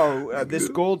like, oh, this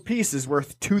gold piece is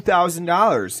worth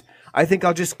 $2,000. I think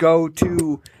I'll just go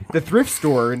to the thrift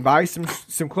store and buy some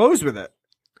clothes with it.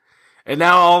 And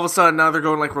now all of a sudden, now they're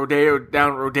going like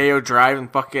down Rodeo Drive and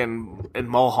fucking in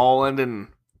Mulholland and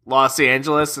Los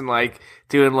Angeles and like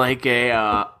doing like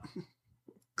a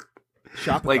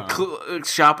Shop-a-thon. like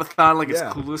shop-a-thon, like it's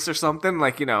Clueless or something,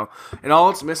 like, you know. And all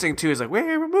it's missing too is like, we're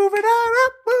moving on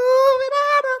up,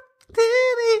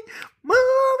 TV, moving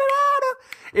on up.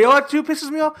 You know what too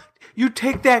pisses me off? You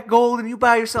take that gold and you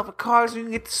buy yourself a car so you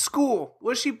can get to school.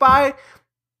 What does she buy?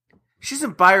 She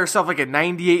doesn't buy herself like a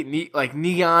 98 like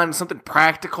neon, something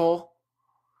practical.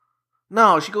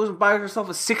 No, she goes and buys herself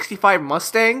a 65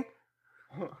 Mustang.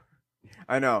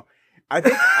 I know. I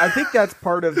think that's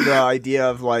part of the idea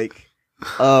of like,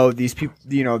 oh, these people,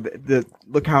 you know, the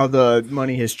look how the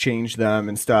money has changed them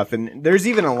and stuff. And there's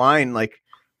even a line like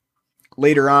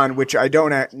later on, which I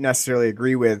don't necessarily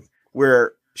agree with,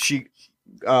 where she,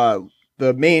 the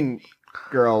main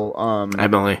girl,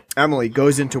 Emily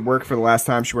goes into work for the last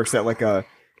time. She works at like a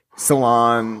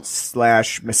salon /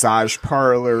 massage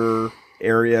parlor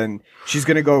area, and she's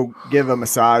gonna go give a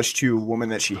massage to a woman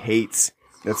that she hates.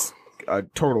 That's a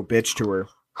total bitch to her.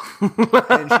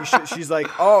 And she's like,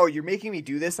 oh, you're making me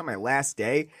do this on my last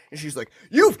day? And she's like,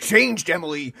 you've changed,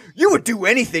 Emily. You would do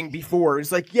anything before.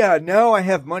 It's like, yeah, now I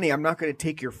have money. I'm not going to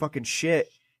take your fucking shit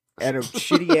at a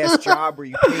shitty ass job where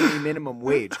you pay me minimum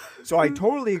wage. So I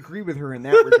totally agree with her in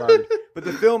that regard. But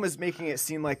the film is making it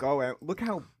seem like, oh, look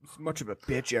how much of a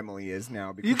bitch Emily is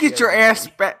now. You get your ass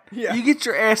back. Yeah. You get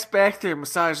your ass back there and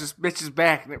massage this bitch's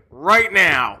back right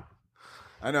now.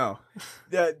 I know.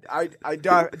 I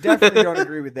definitely don't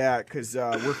agree with that because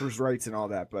workers' rights and all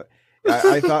that. But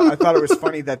I thought it was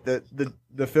funny that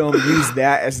the film used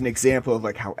that as an example of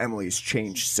like how Emily's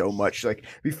changed so much. Like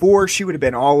before, she would have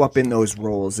been all up in those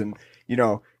roles and, you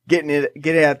know, getting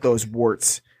at those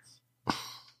warts.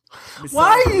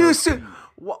 Why are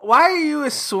you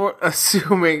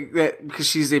assuming that because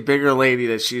she's a bigger lady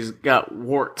that she's got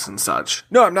warts and such?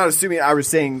 No, I'm not assuming. I was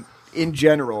saying in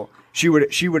general. She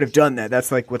would have done that.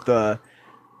 That's like what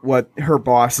her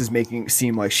boss is making it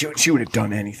seem like. She would have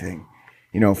done anything,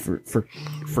 you know, for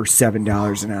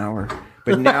 $7 an hour.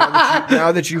 But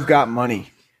now that you've got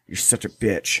money, you're such a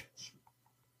bitch.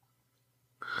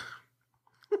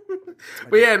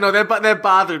 But yeah, no, that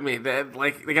bothered me. That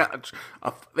like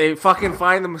they fucking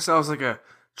find themselves like a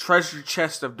treasure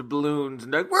chest of doubloons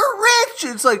and like, we're rich.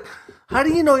 It's like, how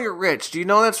do you know you're rich? Do you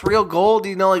know that's real gold? Do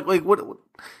you know like what?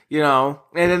 You know,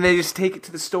 and then they just take it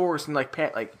to the stores and like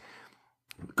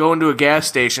go into a gas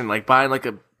station, like buying like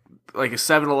a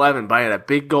 7-Eleven, buying a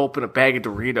big gulp and a bag of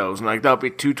Doritos, and like that'll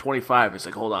be $2.25. It's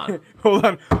like, hold on.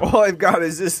 All I've got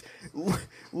is this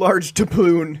large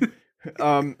doubloon.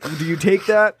 Do you take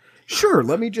that? Sure.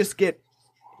 Let me just get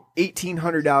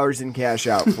 $1,800 in cash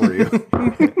out for you.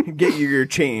 Get you your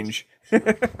change.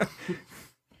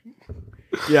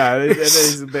 Yeah, it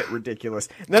is a bit ridiculous.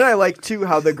 And then I like too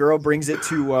how the girl brings it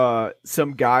to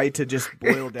some guy to just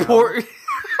boil down. Fucking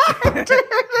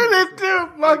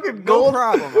gold. No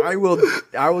problem. I will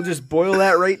just boil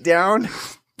that right down.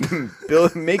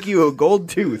 Make you a gold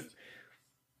tooth.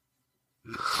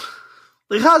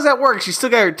 Like, how does that work? She still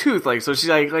got her tooth, like, so she's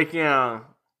like, you know.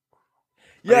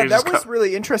 Yeah, They that just was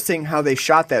really interesting how they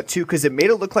shot that too, because it made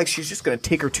it look like she's just going to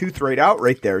take her tooth right out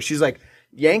right there. She's like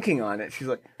yanking on it. She's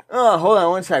like, "Oh, hold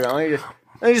on one second. Let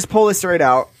me just pull this right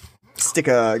out. Stick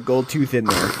a gold tooth in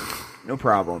there. No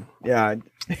problem." Yeah,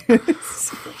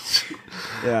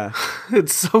 yeah.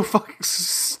 It's so fucking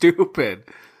stupid.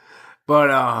 But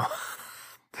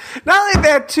not only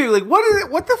that too, like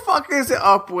what the fuck is it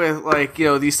up with like, you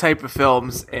know, these type of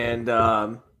films and we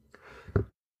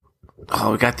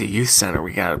got the youth center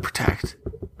we gotta protect.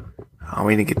 Oh,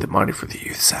 we didn't get the money for the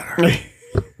youth center.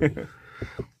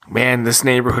 Man, this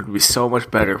neighborhood would be so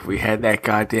much better if we had that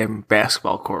goddamn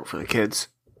basketball court for the kids.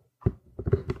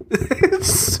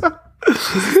 It's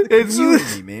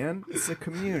Community, man. It's a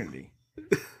community.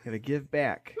 Gotta give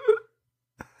back.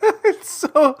 it's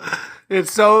so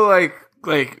like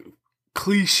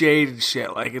cliched and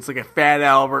shit. Like it's like a Fat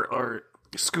Albert or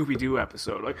Scooby Doo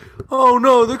episode. Like, oh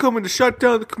no, they're coming to shut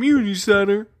down the community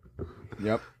center.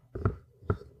 Yep.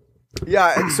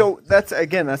 Yeah, and so that's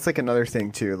like another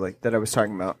thing too, like that I was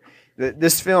talking about.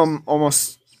 This film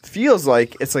almost feels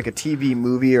like it's like a TV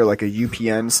movie or like a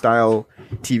UPN style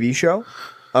TV show.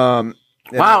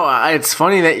 Wow, it's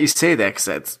funny that you say that because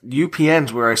that's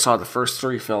UPN's where I saw the first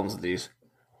 3 films of these.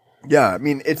 Yeah, I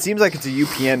mean, it seems like it's a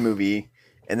UPN movie,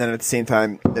 and then at the same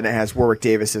time, then it has Warwick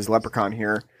Davis's Leprechaun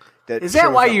here. Is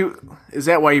that why you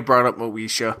brought up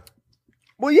Moesha?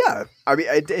 Well, yeah. I mean,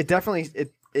 it definitely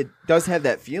it does have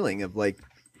that feeling of like,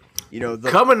 you know,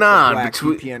 the Coming on black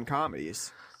between UPN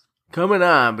comedies. Coming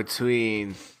on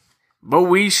between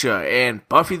Moesha and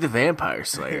Buffy the Vampire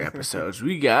Slayer episodes,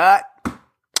 we got.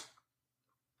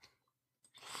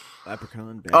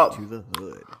 Leprechaun back to the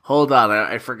hood. Hold on,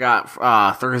 I forgot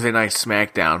Thursday Night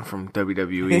SmackDown from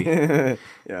WWE.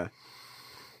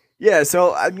 Yeah.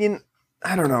 So I mean,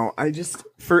 I don't know. I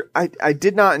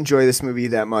did not enjoy this movie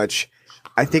that much.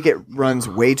 I think it runs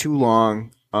way too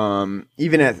long.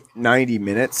 Even at 90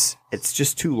 minutes, it's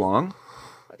just too long,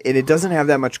 and it doesn't have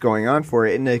that much going on for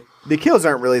it. And the kills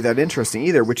aren't really that interesting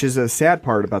either, which is a sad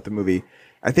part about the movie.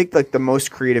 I think like the most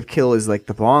creative kill is like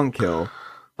the bong kill.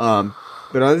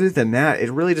 But other than that, it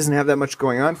really doesn't have that much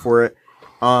going on for it.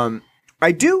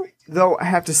 I do, though, I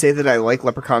have to say that I like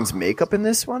Leprechaun's makeup in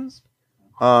this one.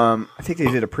 I think they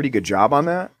did a pretty good job on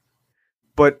that.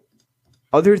 But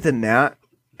other than that,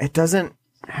 it doesn't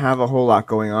have a whole lot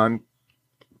going on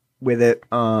with it.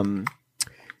 And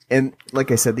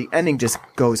like I said, the ending just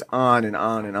goes on and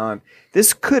on and on.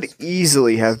 This could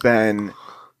easily have been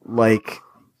like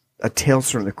a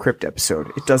Tales from the Crypt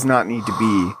episode. It does not need to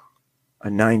be a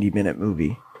 90-minute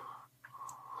movie.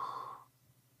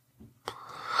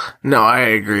 No, I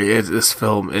agree. This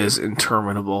film is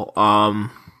interminable.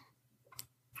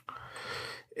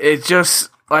 It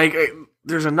just like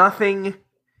there's nothing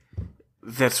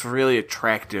that's really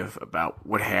attractive about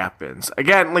what happens.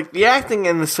 Again, like the acting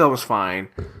in this film is fine.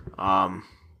 I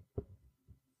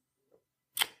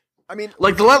mean,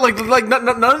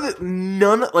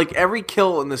 none like every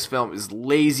kill in this film is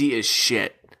lazy as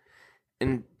shit.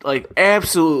 And, like,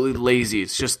 absolutely lazy.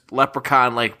 It's just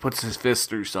Leprechaun, like, puts his fist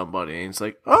through somebody. And it's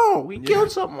like, oh, we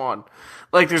killed someone.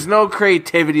 Like, there's no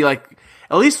creativity. Like,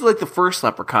 at least with, like, the first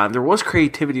Leprechaun, there was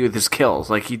creativity with his kills.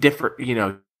 Like,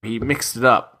 he mixed it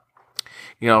up.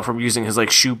 You know, from using his, like,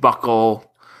 shoe buckle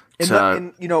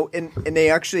to... And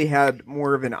they actually had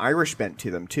more of an Irish bent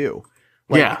to them, too.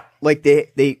 Like, yeah. Like,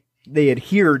 they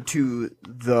adhered to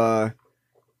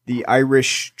the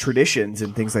Irish traditions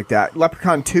and things like that.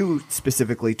 Leprechaun 2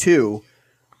 specifically too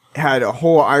had a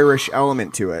whole Irish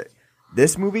element to it.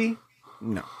 This movie,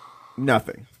 no,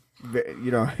 nothing. You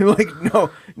know, like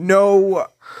no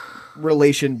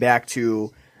relation back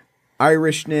to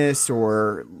Irishness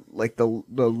or like the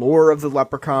lore of the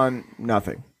Leprechaun.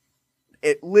 Nothing.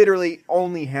 It literally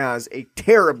only has a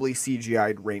terribly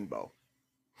CGI'd rainbow.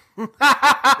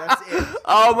 That's it.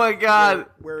 Oh my god!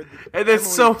 Where and it's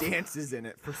so dances in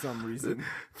it for some reason.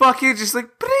 Fucking just like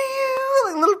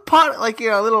little pot, like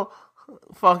little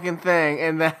fucking thing,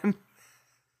 and then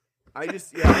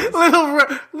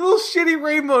little shitty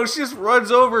rainbow just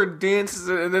runs over and dances,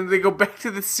 and then they go back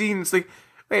to the scene. It's like,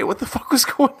 wait, what the fuck was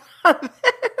going on there?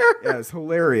 Yeah, it's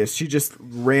hilarious. She just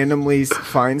randomly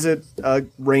finds a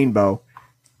rainbow.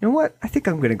 You know what? I think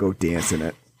I'm gonna go dance in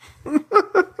it.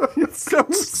 It's so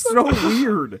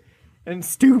weird and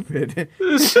stupid. It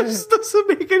just doesn't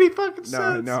make any fucking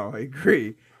sense. No, I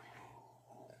agree.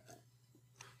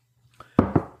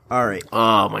 All right.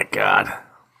 Oh my god.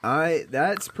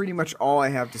 That's pretty much all I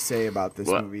have to say about this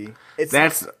movie.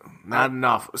 That's not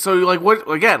enough. So like what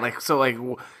again? Like so like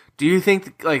do you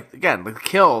think like again the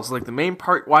kills like the main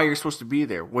part why you're supposed to be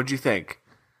there? What'd you think?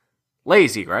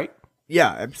 Lazy, right?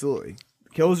 Yeah, absolutely.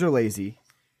 Kills are lazy.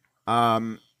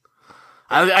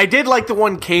 I did like the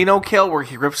one Kano kill where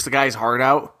he rips the guy's heart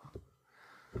out.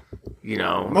 You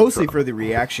know, mostly for the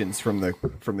reactions from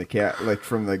the cat, like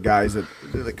from the guys that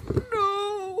they're like,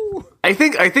 no. I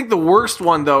think the worst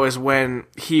one though is when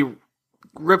he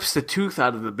rips the tooth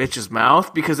out of the bitch's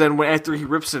mouth, because then after he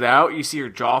rips it out, you see her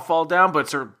jaw fall down, but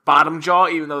it's her bottom jaw,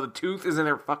 even though the tooth is in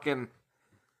her fucking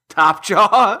top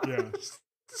jaw. Yeah.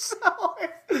 So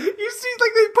you see,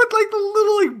 like they put like the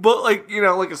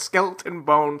little like a skeleton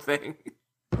bone thing,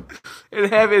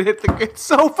 and have it hit the. It's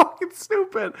so fucking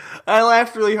stupid. I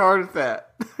laughed really hard at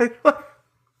that.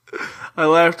 I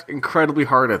laughed incredibly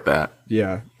hard at that.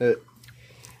 Yeah,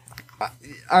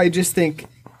 I just think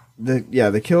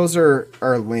the kills are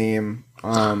lame.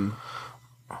 The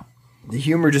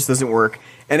humor just doesn't work.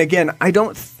 And again, I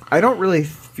don't really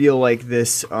feel like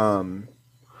this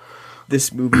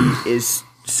this movie is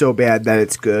so bad that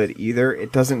it's good either.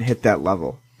 It doesn't hit that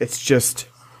level. It's just,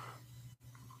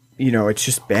 it's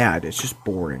just bad. It's just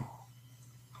boring.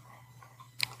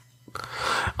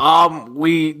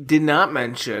 We did not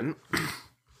mention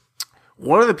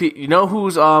one of the people. You know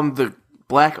who's the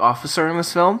black officer in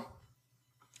this film?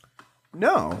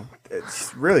 No,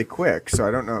 it's really quick, so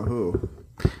I don't know who.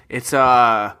 It's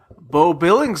Bo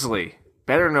Billingsley,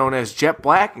 better known as Jet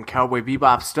Black in Cowboy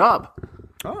Bebop Stub.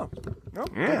 Oh, no,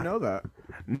 yeah. Didn't know that.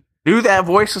 Knew that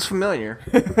voice was familiar.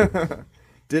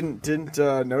 Didn't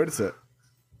notice it.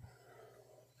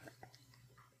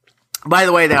 By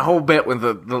the way, that whole bit with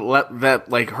that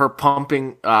like her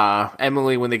pumping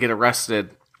Emily when they get arrested,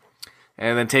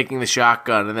 and then taking the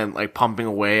shotgun and then like pumping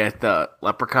away at the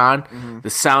leprechaun,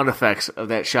 the sound effects of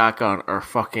that shotgun are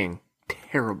fucking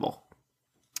terrible.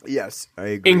 Yes, I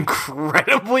agree.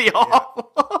 Incredibly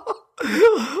awful.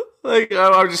 Like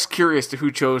I'm just curious to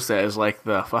who chose that as like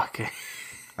the fucking.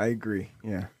 I agree.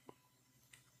 Yeah.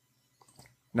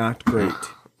 Not great.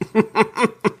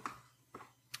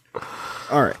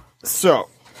 All right. So,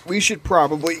 we should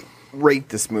probably rate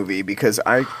this movie because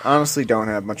I honestly don't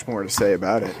have much more to say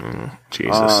about it.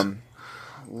 Jesus.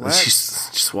 Let's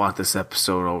just want this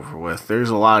episode over with. There's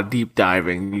a lot of deep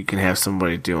diving you can have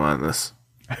somebody do on this.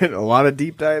 A lot of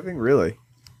deep diving? Really?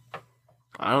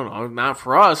 I don't know. Not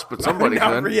for us, but somebody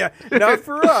could. Not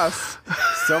for us.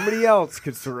 Somebody else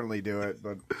could certainly do it,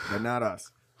 but not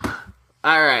us. All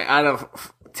right. Out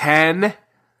of 10,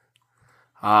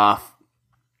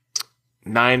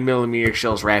 9mm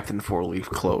shells wrapped in 4-leaf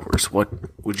clovers, what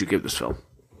would you give this film?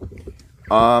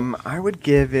 I would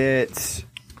give it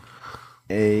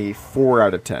a 4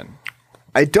 out of 10.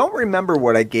 I don't remember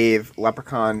what I gave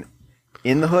Leprechaun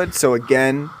in the Hood, so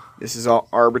again, this is all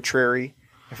arbitrary.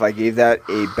 If I gave that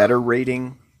a better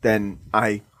rating, then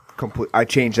I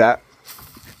change that.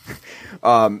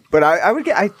 But I would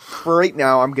for right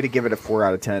now, I'm going to give it a 4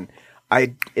 out of 10.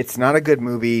 It's not a good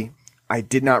movie. I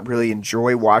did not really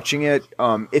enjoy watching it.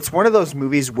 It's one of those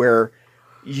movies where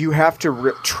you have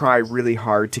to try really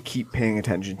hard to keep paying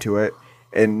attention to it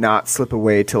and not slip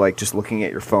away to like just looking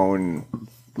at your phone,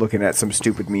 looking at some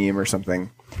stupid meme or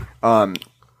something.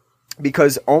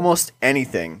 Because almost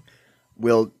anything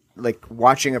will, like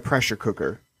watching a pressure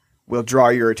cooker, will draw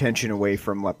your attention away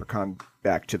from Leprechaun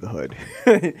Back to the Hood.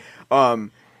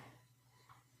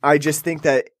 I just think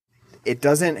that it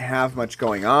doesn't have much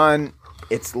going on.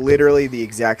 It's literally the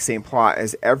exact same plot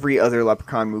as every other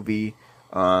Leprechaun movie,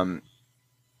 and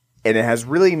it has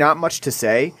really not much to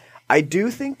say. I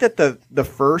do think that the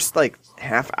first like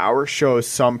half hour shows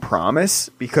some promise,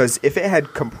 because if it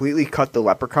had completely cut the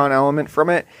Leprechaun element from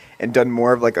it and done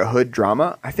more of like a Hood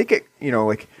drama, I think it,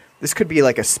 like this could be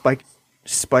like a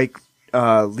Spike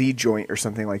Lee joint or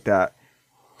something like that,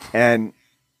 and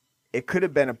it could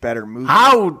have been a better movie.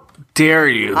 How dare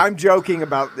you? I'm joking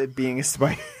about it being a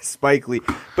Spike Lee,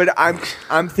 but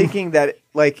I'm thinking that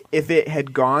like if it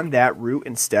had gone that route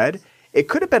instead, it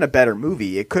could have been a better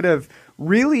movie. It could have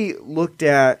really looked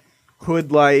at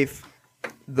Hood life,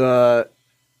 the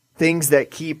things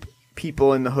that keep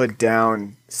people in the Hood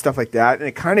down, stuff like that, and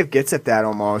it kind of gets at that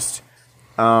almost,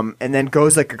 and then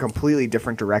goes like a completely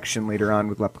different direction later on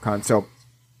with Leprechaun. So,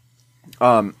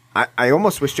 I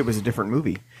almost wished it was a different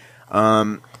movie.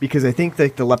 Because I think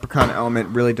that the Leprechaun element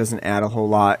really doesn't add a whole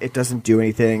lot. It doesn't do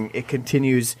anything. It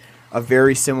continues a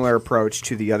very similar approach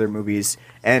to the other movies.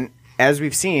 And as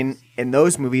we've seen in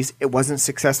those movies, it wasn't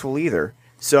successful either.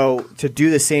 So to do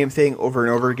the same thing over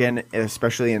and over again,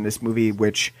 especially in this movie,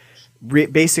 which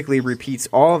basically repeats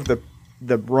all of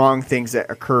the wrong things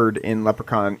that occurred in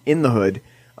Leprechaun in the Hood,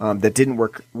 that didn't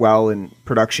work well and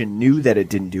production knew that it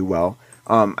didn't do well,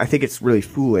 I think it's really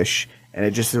foolish. And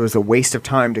it was a waste of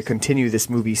time to continue this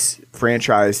movie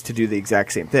franchise to do the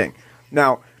exact same thing.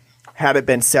 Now, Had it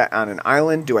been set on an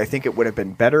island, do I think it would have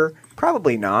been better?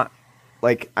 Probably not.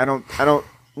 Like, I don't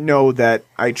know that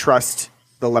I trust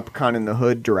the Leprechaun in the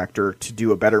Hood director to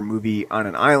do a better movie on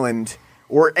an island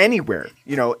or anywhere,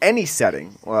 any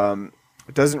setting.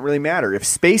 It doesn't really matter. If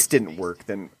space didn't work,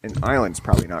 then an island's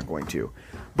probably not going to.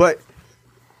 But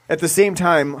at the same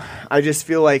time, I just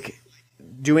feel like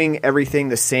doing everything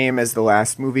the same as the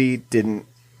last movie didn't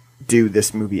do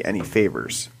this movie any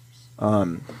favors.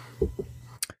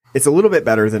 It's a little bit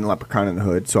better than Leprechaun in the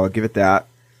Hood, so I'll give it that.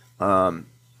 I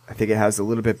think it has a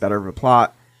little bit better of a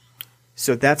plot.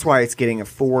 So that's why it's getting a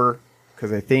 4,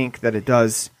 because I think that it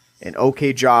does an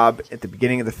okay job at the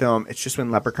beginning of the film. It's just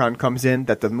when Leprechaun comes in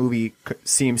that the movie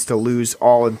seems to lose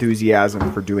all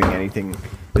enthusiasm for doing anything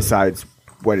besides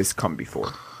what has come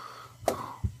before.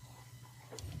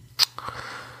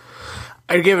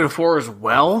 I'd give it a 4 as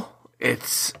well.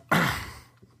 It's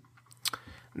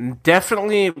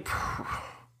definitely...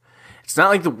 It's not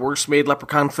like the worst made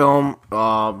Leprechaun film,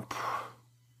 but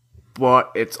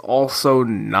it's also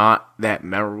not that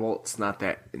memorable. It's not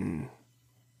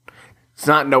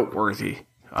noteworthy.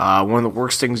 One of the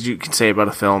worst things you can say about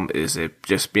a film is it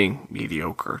just being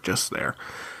mediocre, just there.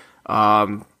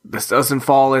 This doesn't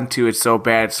fall into it's so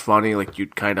bad it's funny like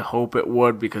you'd kind of hope it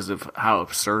would because of how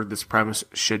absurd this premise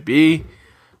should be.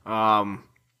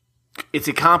 It's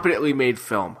a competently made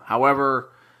film.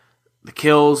 However, the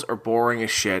kills are boring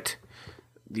as shit.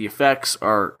 The effects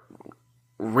are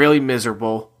really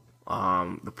miserable.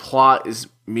 The plot is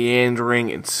meandering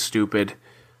and stupid.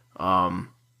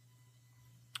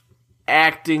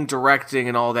 Acting, directing,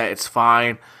 and all that, it's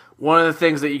fine. One of the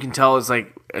things that you can tell is,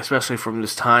 like, especially from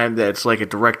this time, that it's like a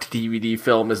direct-to-DVD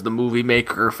film is the movie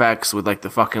maker effects with, like, the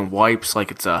fucking wipes,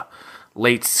 like it's a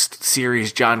late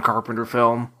series John Carpenter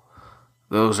film.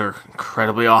 Those are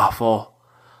incredibly awful.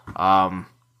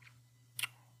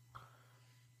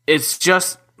 It's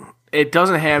just... It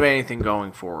doesn't have anything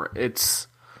going for it. It's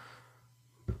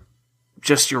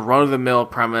just your run-of-the-mill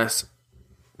premise.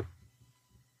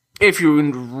 If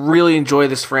you really enjoy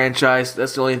this franchise,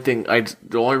 that's the only thing.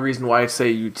 The only reason why I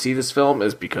say you'd see this film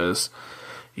is because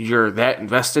you're that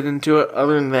invested into it.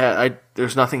 Other than that,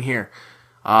 there's nothing here.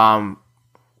 Ryan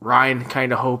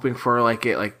kind of hoping for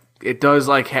it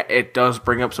does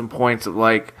bring up some points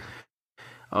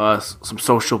of some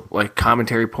social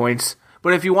commentary points.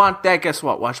 But if you want that, guess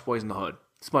what? Watch Boys in the Hood.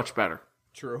 It's much better.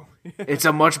 True. It's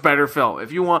a much better film.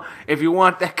 If you want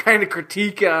that kind of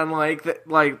critique on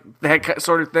that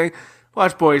sort of thing,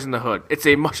 watch Boys in the Hood. It's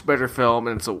a much better film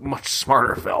and it's a much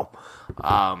smarter film.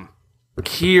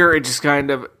 Here it just kind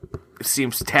of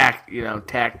seems tacked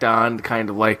on to kind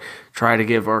of try to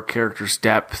give our characters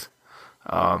depth.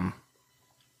 And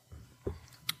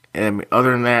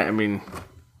other than that,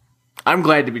 I'm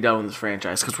glad to be done with this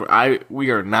franchise because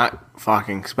we are not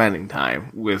fucking spending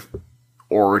time with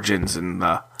Origins and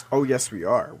the. Oh yes, we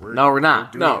are. No, we're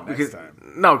not. No,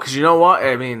 because you know what?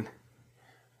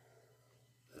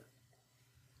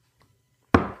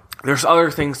 There's other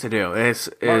things to do.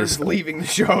 It's leaving the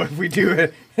show if we do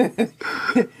it.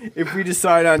 If we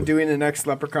decide on doing the next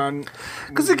Leprechaun.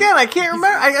 Because again, I can't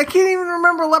remember. I can't even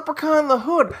remember Leprechaun in the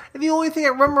Hood. And the only thing I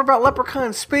remember about Leprechaun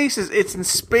in Space is it's in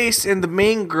space and the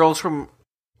main girl's from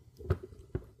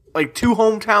 2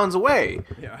 hometowns away.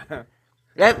 Yeah.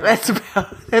 That's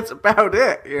about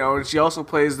it. And she also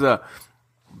plays the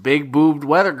big boobed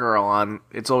weather girl on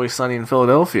It's Always Sunny in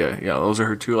Philadelphia. Those are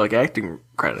her 2 acting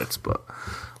credits, but.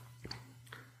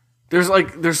 It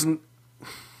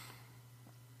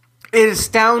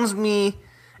astounds me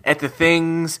at the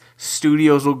things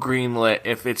studios will greenlit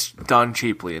if it's done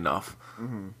cheaply enough.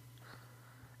 Mm-hmm.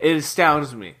 It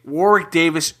astounds me. Warwick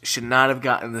Davis should not have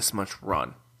gotten this much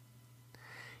run.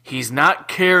 He's not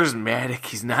charismatic.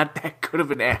 He's not that good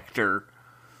of an actor.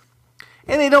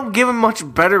 And they don't give him much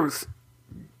better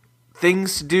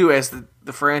things to do as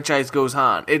the franchise goes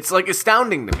on. It's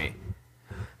astounding to me.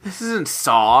 This isn't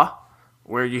Saw,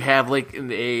 where you have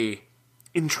a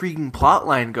intriguing plot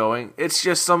line going. It's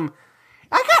just we can't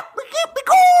be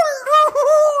cool.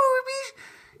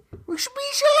 We should be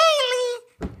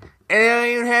shillelagh. And they don't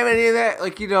even have any of that,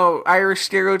 Irish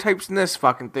stereotypes in this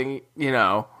fucking thing,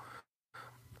 And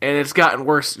it's gotten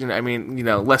worse,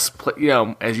 less,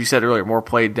 as you said earlier, more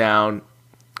played down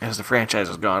as the franchise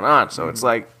has gone on. So it's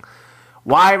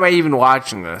why am I even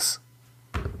watching this?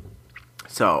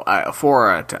 So, a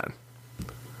 4 out of 10.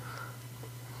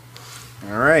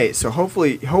 All right, so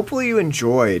hopefully you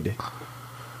enjoyed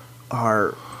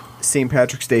our St.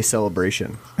 Patrick's Day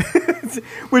celebration,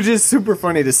 which is super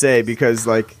funny to say because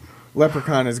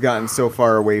Leprechaun has gotten so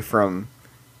far away from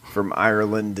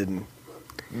Ireland and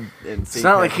It's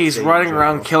not like he's running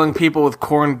around killing people with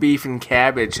corned beef and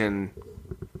cabbage and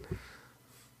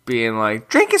being like,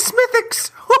 drinking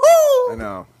Smithix! I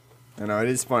know. It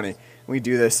is funny. We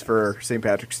do this for St.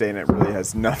 Patrick's Day, and it really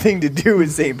has nothing to do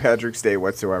with St. Patrick's Day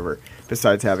whatsoever,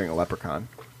 besides having a leprechaun.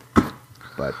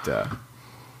 But, all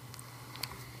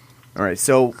right,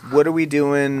 so what are we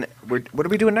doing? What are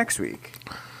we doing next week?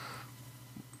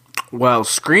 Well,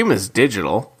 Scream is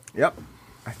digital. Yep.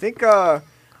 I think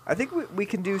we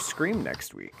can do Scream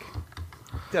next week.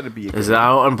 That'd be. Is it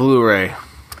out on Blu-ray?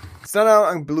 It's not out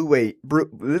on Blu-ray.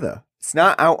 It's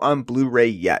not out on Blu-ray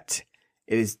yet.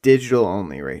 It is digital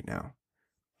only right now.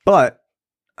 But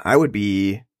I would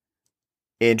be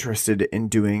interested in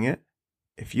doing it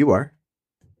if you are.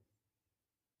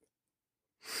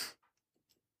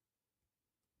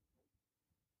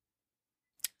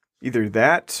 Either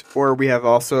that, or we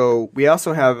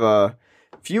also have a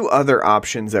few other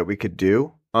options that we could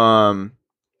do.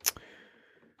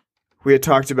 We had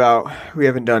talked about, we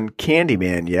haven't done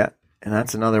Candyman yet, and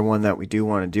that's another one that we do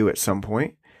want to do at some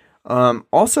point.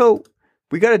 Also,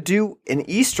 we got to do an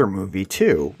Easter movie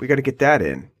too. We got to get that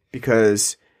in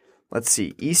because, let's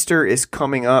see, Easter is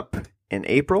coming up in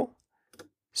April,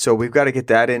 so we've got to get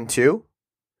that in too.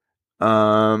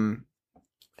 And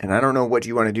I don't know what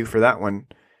you want to do for that one.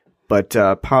 But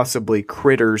possibly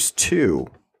Critters 2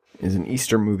 is an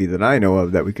Easter movie that I know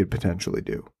of that we could potentially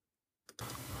do.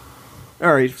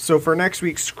 All right, so for next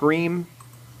week, Scream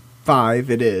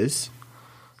 5 it is.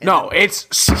 No, it's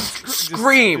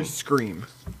Scream. Just Scream.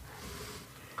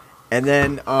 And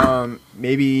then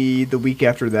maybe the week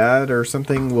after that or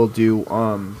something, we'll do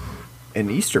an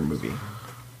Easter movie.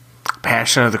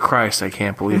 Passion of the Christ. I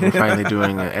can't believe we're finally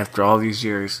doing it after all these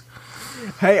years.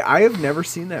 Hey, I have never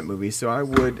seen that movie, so I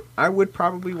would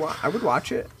probably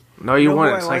watch it. No, you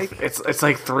wouldn't. It's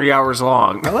like 3 hours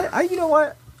long. You know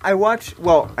what? I watch.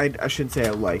 Well, I shouldn't say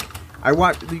I like. I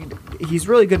watch. He's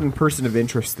really good in Person of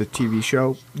Interest, the TV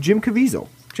show. Jim Caviezel.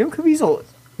 Jim Caviezel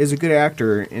is a good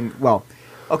actor.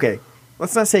 Okay,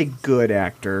 let's not say good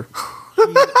actor.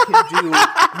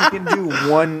 He can do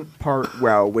one part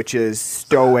well, which is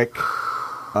stoic,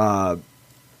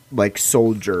 like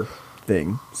soldier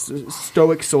thing.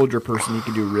 Stoic soldier person. He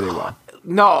can do really well.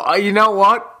 No, you know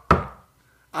what?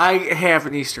 I have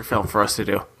an Easter film for us to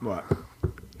do. What?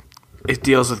 It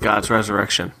deals with God's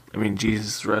resurrection. I mean,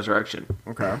 Jesus' resurrection.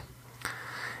 Okay.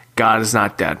 God is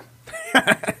not dead.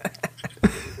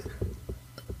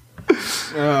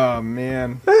 Oh,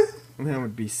 man. That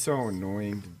would be so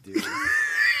annoying to do.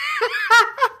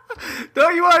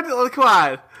 Don't you want to? Come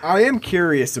on. I am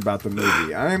curious about the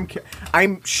movie.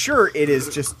 I'm sure it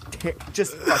is just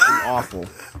fucking awful.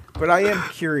 But I am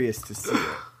curious to see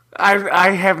it.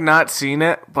 I have not seen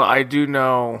it, but I do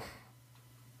know.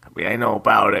 I mean, I know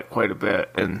about it quite a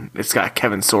bit, and it's got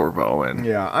Kevin Sorbo in.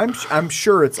 Yeah, I'm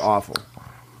sure it's awful.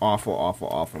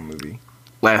 Awful movie.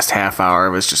 Last half hour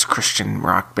was just Christian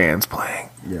rock bands playing.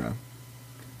 Yeah.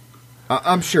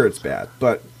 I'm sure it's bad,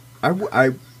 but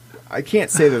I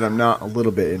can't say that I'm not a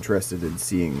little bit interested in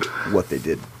seeing what they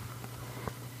did.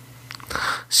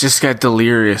 It's just got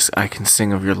Delirious, I Can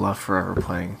Sing of Your Love Forever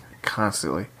playing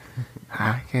constantly.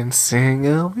 I can sing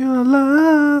of your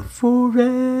love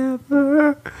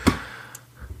forever.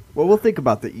 Well, we'll think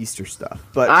about the Easter stuff,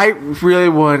 but I really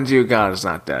want to do God Is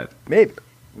Not Dead. Maybe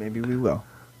we will.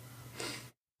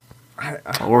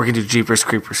 Or we can do Jeepers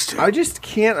Creepers too. I just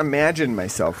can't imagine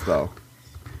myself though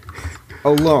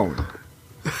alone.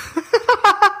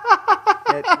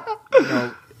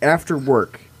 After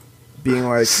work, being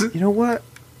like, you know what?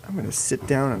 I'm gonna sit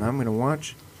down and I'm gonna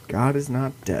watch God Is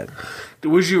Not Dead.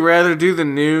 Would you rather do the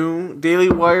new Daily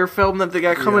Wire film that they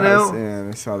got coming out? Yeah,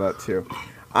 I saw that too.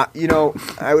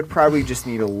 I would probably just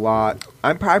need a lot.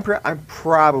 I'm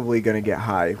probably gonna get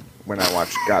high when I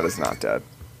watch God Is Not Dead.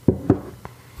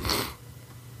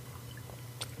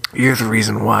 You're the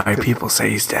reason why people say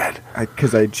he's dead.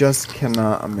 Because I just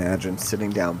cannot imagine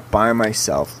sitting down by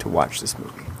myself to watch this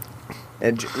movie.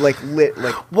 And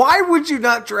why would you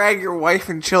not drag your wife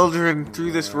and children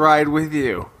through this ride with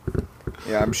you?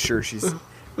 Yeah, I'm sure she's.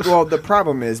 Well, the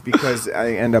problem is because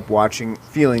I end up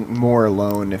feeling more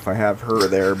alone if I have her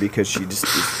there because she just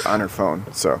is on her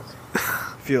phone. So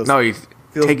feels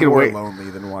take it more away.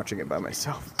 Lonely than watching it by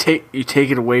myself. You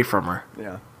take it away from her.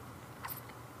 Yeah.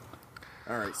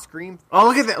 All right, Scream. Oh,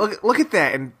 look at that! Look at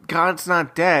that! And God's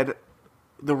Not Dead.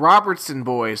 The Robertson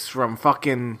boys from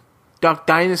fucking Duck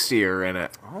Dynasty are in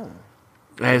it. Oh.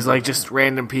 As just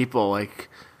random people. Like,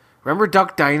 remember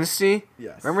Duck Dynasty?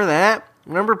 Yes. Remember that?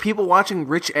 Remember people watching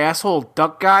rich asshole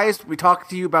duck guys? We talked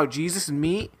to you about Jesus and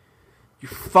meat. You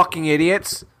fucking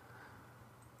idiots.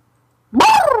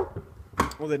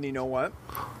 Well, then you know what?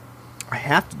 I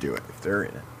have to do it if they're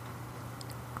in it.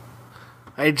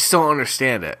 I just don't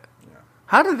understand it. Yeah.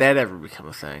 How did that ever become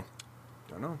a thing?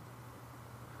 Don't know.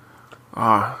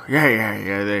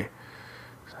 Yeah. They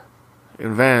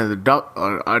invented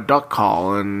a duck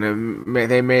call, and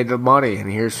they made the money.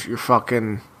 And here's your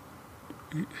fucking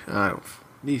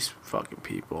these fucking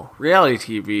people.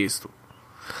 Reality TV is.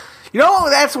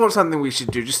 That's something we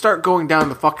should do. Just start going down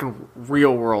the fucking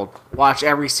Real World. Watch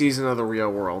every season of the Real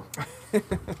World.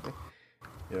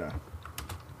 Yeah.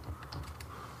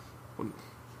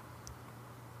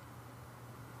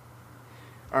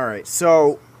 All right,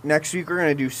 so next week we're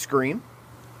going to do Scream,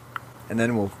 and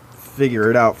then we'll figure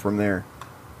it out from there.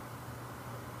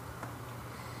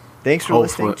 Thanks for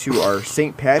listening to our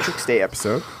St. Patrick's Day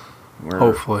episode.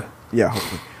 Hopefully. Yeah,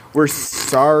 hopefully. We're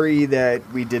sorry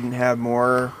that we didn't have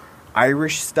more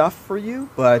Irish stuff for you,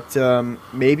 but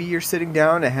maybe you're sitting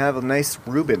down to have a nice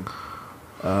Reuben.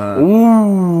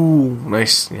 Ooh,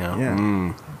 nice. Yeah.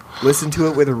 Yeah. Listen to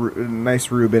it with a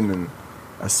nice Reuben and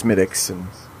a Smittix, and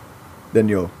then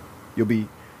you'll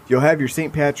have your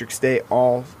St. Patrick's Day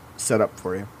all set up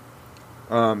for you.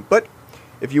 But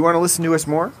if you want to listen to us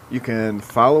more, you can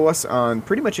follow us on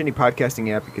pretty much any podcasting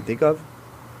app you can think of.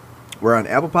 We're on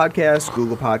Apple Podcasts,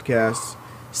 Google Podcasts,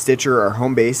 Stitcher, our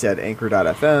home base at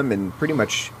Anchor.fm, and pretty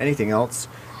much anything else.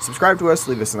 Subscribe to us,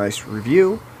 leave us a nice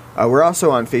review. We're also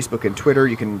on Facebook and Twitter.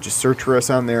 You can just search for us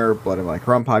on there, Blood and Black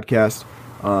Rum Podcast,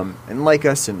 and like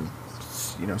us and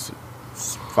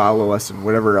follow us and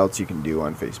whatever else you can do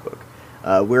on Facebook.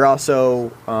 We're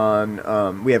also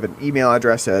on, we have an email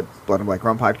address at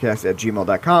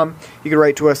bloodandblackrumpodcast@gmail.com. You can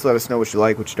write to us, let us know what you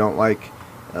like, what you don't like,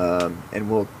 and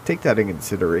we'll take that in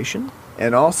consideration.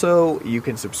 And also, you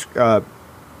can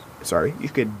you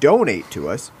can donate to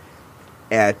us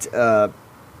at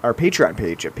our Patreon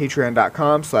page at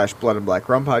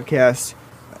patreon.com/bloodandblackrumpodcast.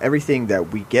 Everything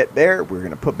that we get there, we're going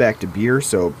to put back to beer,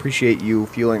 so appreciate you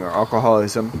feeling our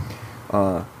alcoholism.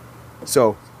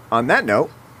 So, on that note,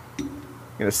 I'm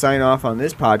going to sign off on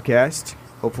this podcast.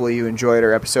 Hopefully you enjoyed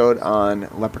our episode on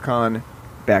Leprechaun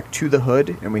Back to the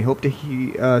Hood, and we hope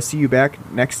to see you back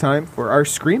next time for our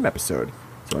Scream episode.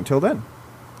 So until then.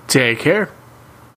 Take care.